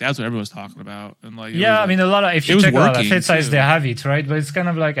that. Like that's what everyone was talking about. And like I mean, a lot of if you check a lot of affiliate sites, they have it, right? But it's kind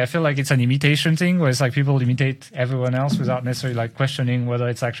of like I feel like it's an imitation thing, where it's like people imitate everyone else without necessarily like questioning whether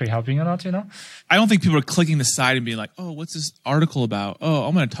it's actually helping or not. I don't think people are clicking the site and being like, "Oh, what's this article about?" Oh,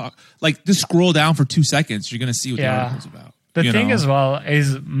 I'm going to talk. Like, just scroll down for 2 seconds. You're going to see what the article's about. The thing as well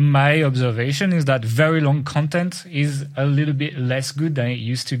is my observation is that very long content is a little bit less good than it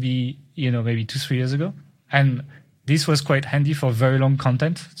used to be, maybe 2-3 years ago. And this was quite handy for very long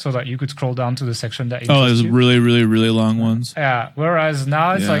content so that you could scroll down to the section that interests you. Really, really, really long ones. Yeah. Whereas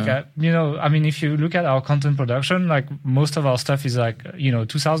now it's like, I mean, if you look at our content production, like most of our stuff is like,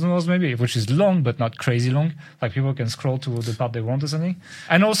 2,000 words maybe, which is long, but not crazy long. Like people can scroll to the part they want or something.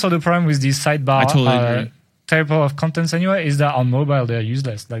 And also the problem with these sidebar type of contents anyway is that on mobile they're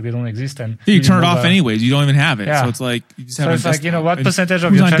useless. Like they don't exist. And you turn it off anyways. You don't even have it. So it's like, you just have like, what percentage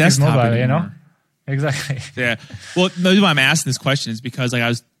of your traffic is mobile, anymore? Exactly. Yeah. Well, the reason why I'm asking this question is because like I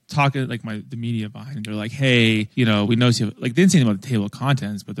was talking like the media behind, and they're like, "Hey, we noticed you have, like they didn't say anything about the table of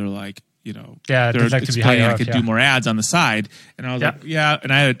contents, but they're like, they're like explaining I could do more ads on the side." And I was like, "Yeah."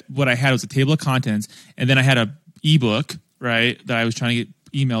 And what I had was a table of contents, and then I had a ebook, right, that I was trying to get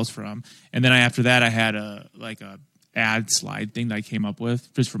emails from, and then after that I had a ad slide thing that I came up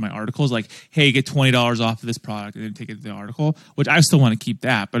with just for my articles, like, hey, get $20 off of this product and then take it to the article, which I still want to keep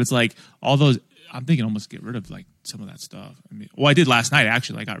that, but it's like all those. I'm thinking almost get rid of like some of that stuff. I mean, I did last night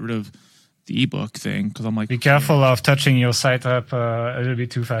actually. I got rid of the ebook thing because I'm like, be careful of touching your site up a little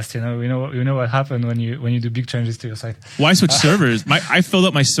bit too fast. You know what happened when you do big changes to your site. Why switch servers? I filled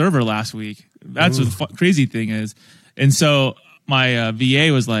up my server last week. That's what the crazy thing is. And so my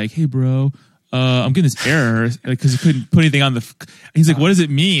VA was like, "Hey, bro, I'm getting this error because he couldn't put anything on the." He's like, "What does it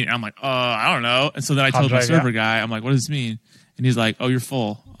mean?" And I'm like, I don't know." And so then I told my server guy, I'm like, "What does this mean?" And he's like, "Oh, you're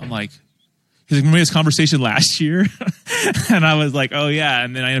full." I'm like. He's like, remember this conversation last year? And I was like, oh, yeah.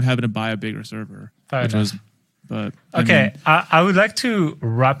 And then I ended up having to buy a bigger server. Okay. I would like to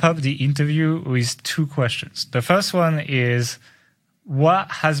wrap up the interview with 2 questions. The first one is,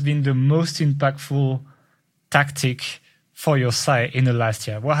 what has been the most impactful tactic for your site in the last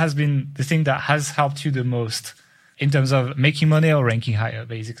year? What has been the thing that has helped you the most in terms of making money or ranking higher,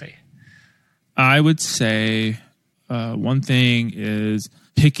 basically? I would say one thing is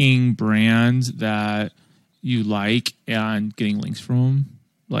picking brands that you like and getting links from them.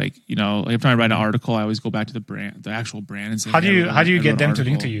 Like, if I'm trying to write an article, I always go back to the actual brand and say, how do you get them to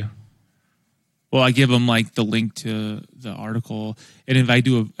link to you? Well, I give them like the link to the article, and if I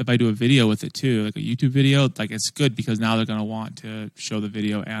do a video with it too, like a YouTube video, like it's good because now they're gonna want to show the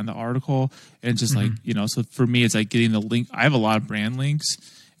video and the article, and just like so for me, it's like getting the link. I have a lot of brand links,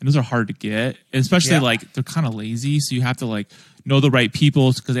 and those are hard to get, and especially like they're kind of lazy, so you have to like know the right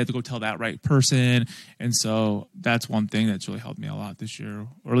people because they have to go tell that right person, and so that's one thing that's really helped me a lot this year,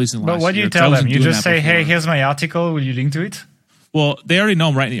 or at least in the last year. But what do you tell them? You just say, "Hey, here's my article. Will you link to it?" Well, they already know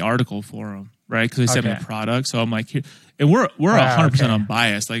I'm writing the article for them. Right, because they sent me a product, so I'm like, here, and we're 100%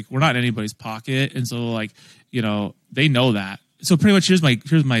 unbiased. Like, we're not in anybody's pocket, and so like, they know that. So pretty much, here's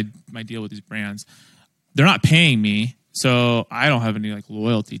my deal with these brands. They're not paying me, so I don't have any like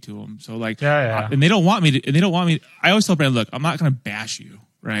loyalty to them. So like, and they don't want me to. I always tell brands, look, I'm not going to bash you,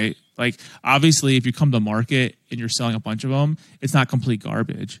 right? Like, obviously, if you come to market and you're selling a bunch of them, it's not complete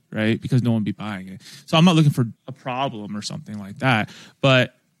garbage, right? Because no one will be buying it. So I'm not looking for a problem or something like that,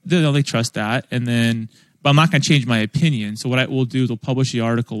 but. They trust that, but I'm not going to change my opinion. So what I will do is we'll publish the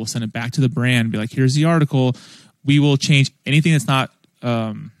article, we'll send it back to the brand, and be like, here's the article. We will change anything that's not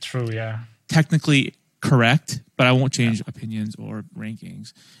technically correct, but I won't change opinions or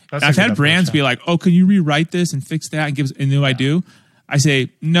rankings. I've had brands be like, oh, can you rewrite this and fix that and I do? I say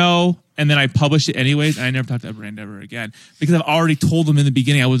no, and then I publish it anyways, and I never talk to that brand ever again because I've already told them in the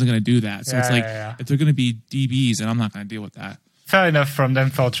beginning I wasn't going to do that. So if they're going to be DBs, then I'm not going to deal with that. Fair enough from them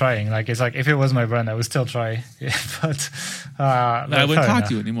for trying. Like, it's like, if it was my brand, I would still try. But I wouldn't talk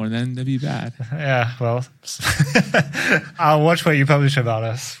to you anymore. Then that'd be bad. Yeah, well, I'll watch what you publish about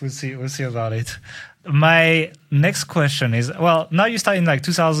us. We'll see about it. My next question is, well, now you start in like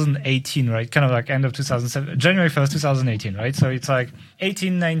 2018, right? Kind of like end of 2007, January 1st, 2018, right? So it's like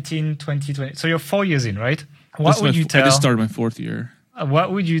 18, 19, 20, 20. So you're 4 years in, right? What would you tell? I just started my 4th year.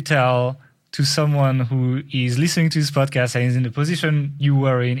 What would you tell to someone who is listening to this podcast and is in the position you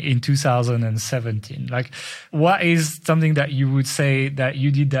were in 2017? Like, what is something that you would say that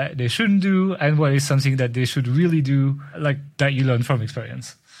you did that they shouldn't do? And what is something that they should really do, like that you learned from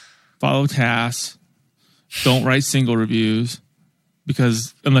experience? Follow tasks. Don't write single reviews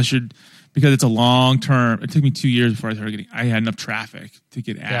because it's a long term. It took me 2 years before I had enough traffic to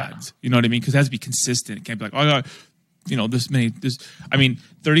get ads. You know what I mean? Because it has to be consistent. It can't be like, oh, God,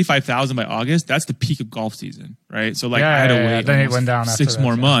 35,000 by August, that's the peak of golf season, right? So like I had to wait then it went down 6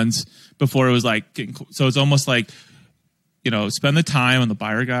 more months before it was like getting cool. So it's almost like, spend the time on the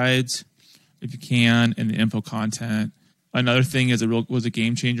buyer guides if you can and the info content. Another thing was a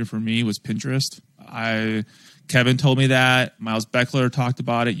game changer for me was Pinterest. Kevin told me that. Miles Beckler talked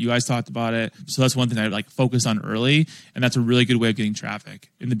about it. You guys talked about it. So that's one thing I like focused on early, and that's a really good way of getting traffic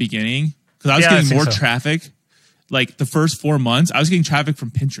in the beginning. Because I was getting more traffic. Like the first 4 months, I was getting traffic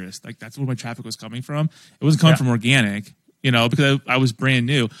from Pinterest. Like that's where my traffic was coming from. It wasn't coming from organic, because I was brand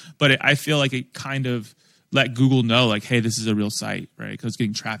new. But I feel like it kind of let Google know, like, hey, this is a real site, right? Because it's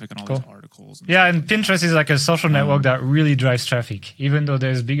getting traffic on all these articles. And Pinterest is like a social network that really drives traffic. Even though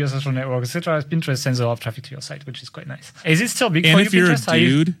there's bigger social networks, etc., Pinterest sends a lot of traffic to your site, which is quite nice. Is it still big for you, And if you're Pinterest? a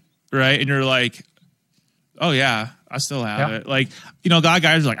dude, right, and you're like, oh, yeah, I still have it. Like,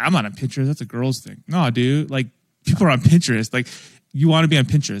 guys are like, I'm not on Pinterest. That's a girl's thing. No, dude. Like, people are on Pinterest. Like, you want to be on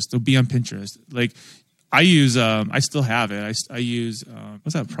Pinterest, they'll be on Pinterest. Like, I use, I still have it. I use,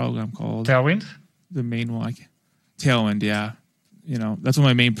 what's that program called? Tailwind? The main one, Tailwind, yeah. That's one of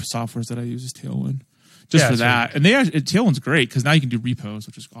my main softwares that I use is Tailwind, just for that. And Tailwind's great because now you can do repos,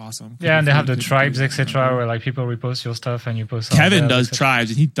 which is awesome. Yeah, and they have the tribes, etc., where like people repost your stuff and you post. Kevin does tribes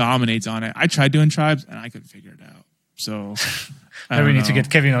and he dominates on it. I tried doing tribes and I couldn't figure it out. So we need to get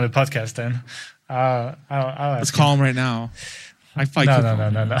Kevin on the podcast then. Let's call him right now. No. Kevin,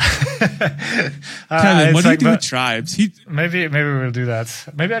 what do you do with tribes? Maybe we'll do that.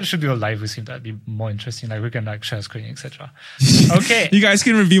 Maybe I should do a live with him. That'd be more interesting. Like we can like share screen, etc. Okay. You guys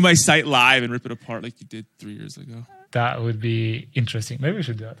can review my site live and rip it apart like you did 3 years ago. That would be interesting. Maybe we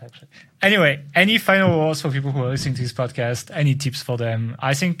should do that actually. Anyway, any final words for people who are listening to this podcast? Any tips for them?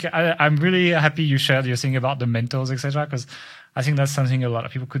 I think I'm really happy you shared your thing about the mentors, etc. Because I think that's something a lot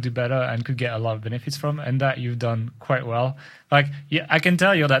of people could do better and could get a lot of benefits from, and that you've done quite well. Like, yeah, I can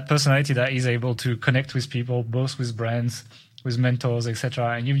tell you're that personality that is able to connect with people, both with brands, with mentors,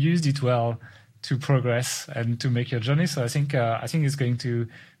 etc. And you've used it well to progress and to make your journey. So I think it's going to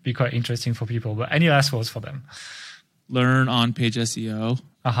be quite interesting for people. But any last words for them? Learn on-page SEO.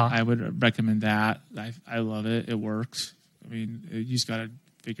 I would recommend that. I love it. It works. I mean, you just got to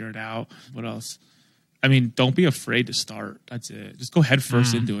figure it out. What else? I mean, don't be afraid to start. That's it. Just go head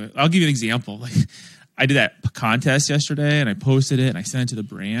first into it. I'll give you an example. Like, I did that contest yesterday, and I posted it, and I sent it to the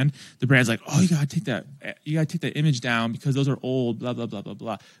brand. The brand's like, "Oh, you gotta take that image down because those are old." Blah blah blah blah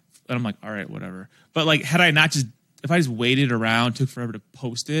blah. And I'm like, "All right, whatever." But like, if I just waited around, took forever to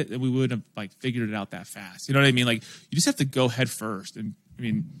post it, then we wouldn't have like figured it out that fast. You know what I mean? Like, you just have to go head first. And I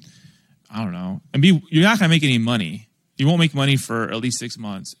mean, I don't know. And you're not gonna make any money. You won't make money for at least 6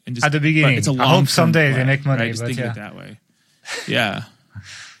 months. And just at the beginning, it's a long I hope someday they make money. Right? Just think of it that way. Yeah.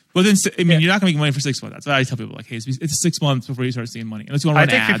 Well, then you're not going to make money for 6 months. That's what I tell people. Like, hey, it's 6 months before you start seeing money. Unless you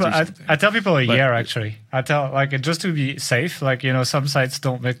want to run ads or something. I tell people a year actually. I tell just to be safe. Like some sites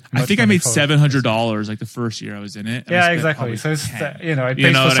don't make. I think I made $700 like the first year I was in it. Yeah, exactly. So it's it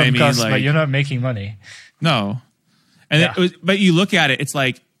pays for some costs, but you're not making money. No, and but you look at it, it's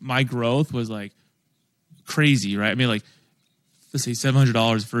like my growth was like crazy, right? I mean, like, let's say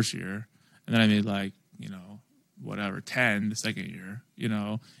 $700 the first year, and then I made like, whatever, 10 the second year,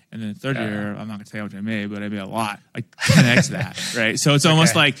 and then the third year, I'm not gonna tell you how much I made, but I made a lot, like 10x that, right? So it's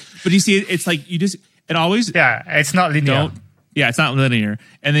almost like, but you see, it's like it always, it's not linear. It's not linear.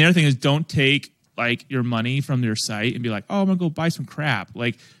 And the other thing is, don't take like your money from your site and be like, oh, I'm gonna go buy some crap.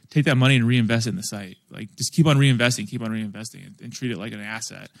 Like, take that money and reinvest it in the site. Like, just keep on reinvesting and treat it like an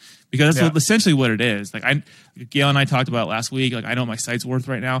asset, because that's essentially what it is. Like, Gail and I talked about it last week. Like, I know what my site's worth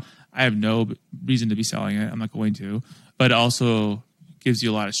right now. I have no reason to be selling it. I'm not going to, but it also gives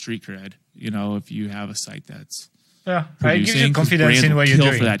you a lot of street cred, if you have a site that's it gives you confidence in what you're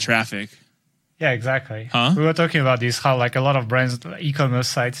doing for that traffic. Yeah, exactly. Huh? We were talking about this, how like a lot of brands, e-commerce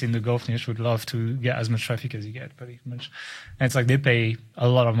sites in the golf niche would love to get as much traffic as you get, pretty much. And it's like they pay a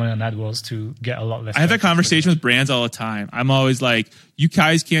lot of money on AdWords to get a lot less. I have that conversation with brands all the time. I'm always like, you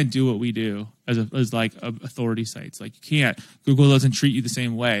guys can't do what we do as like authority sites. Like you can't. Google doesn't treat you the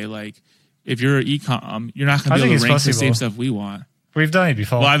same way. Like if you're e-com, you're not going to be able to rank the same stuff we want. We've done it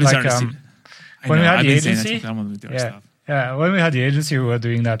before. Well, I've been starting to see. When we had the agency, stuff. Yeah, when we had the agency, we were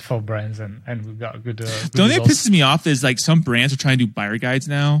doing that for brands, and we got good. The only thing that pisses me off is like some brands are trying to do buyer guides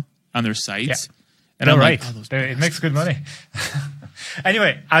now on their sites, and I'm right. Like, it makes good money.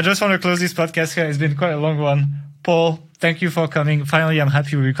 Anyway, I just want to close this podcast here. It's been quite a long one. Paul, thank you for coming. Finally, I'm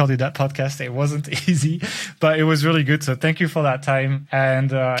happy we recorded that podcast. It wasn't easy, but it was really good. So thank you for that time.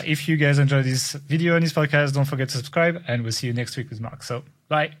 And if you guys enjoyed this video and this podcast, don't forget to subscribe. And we'll see you next week with Mark. So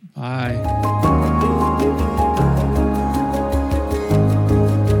bye. Bye.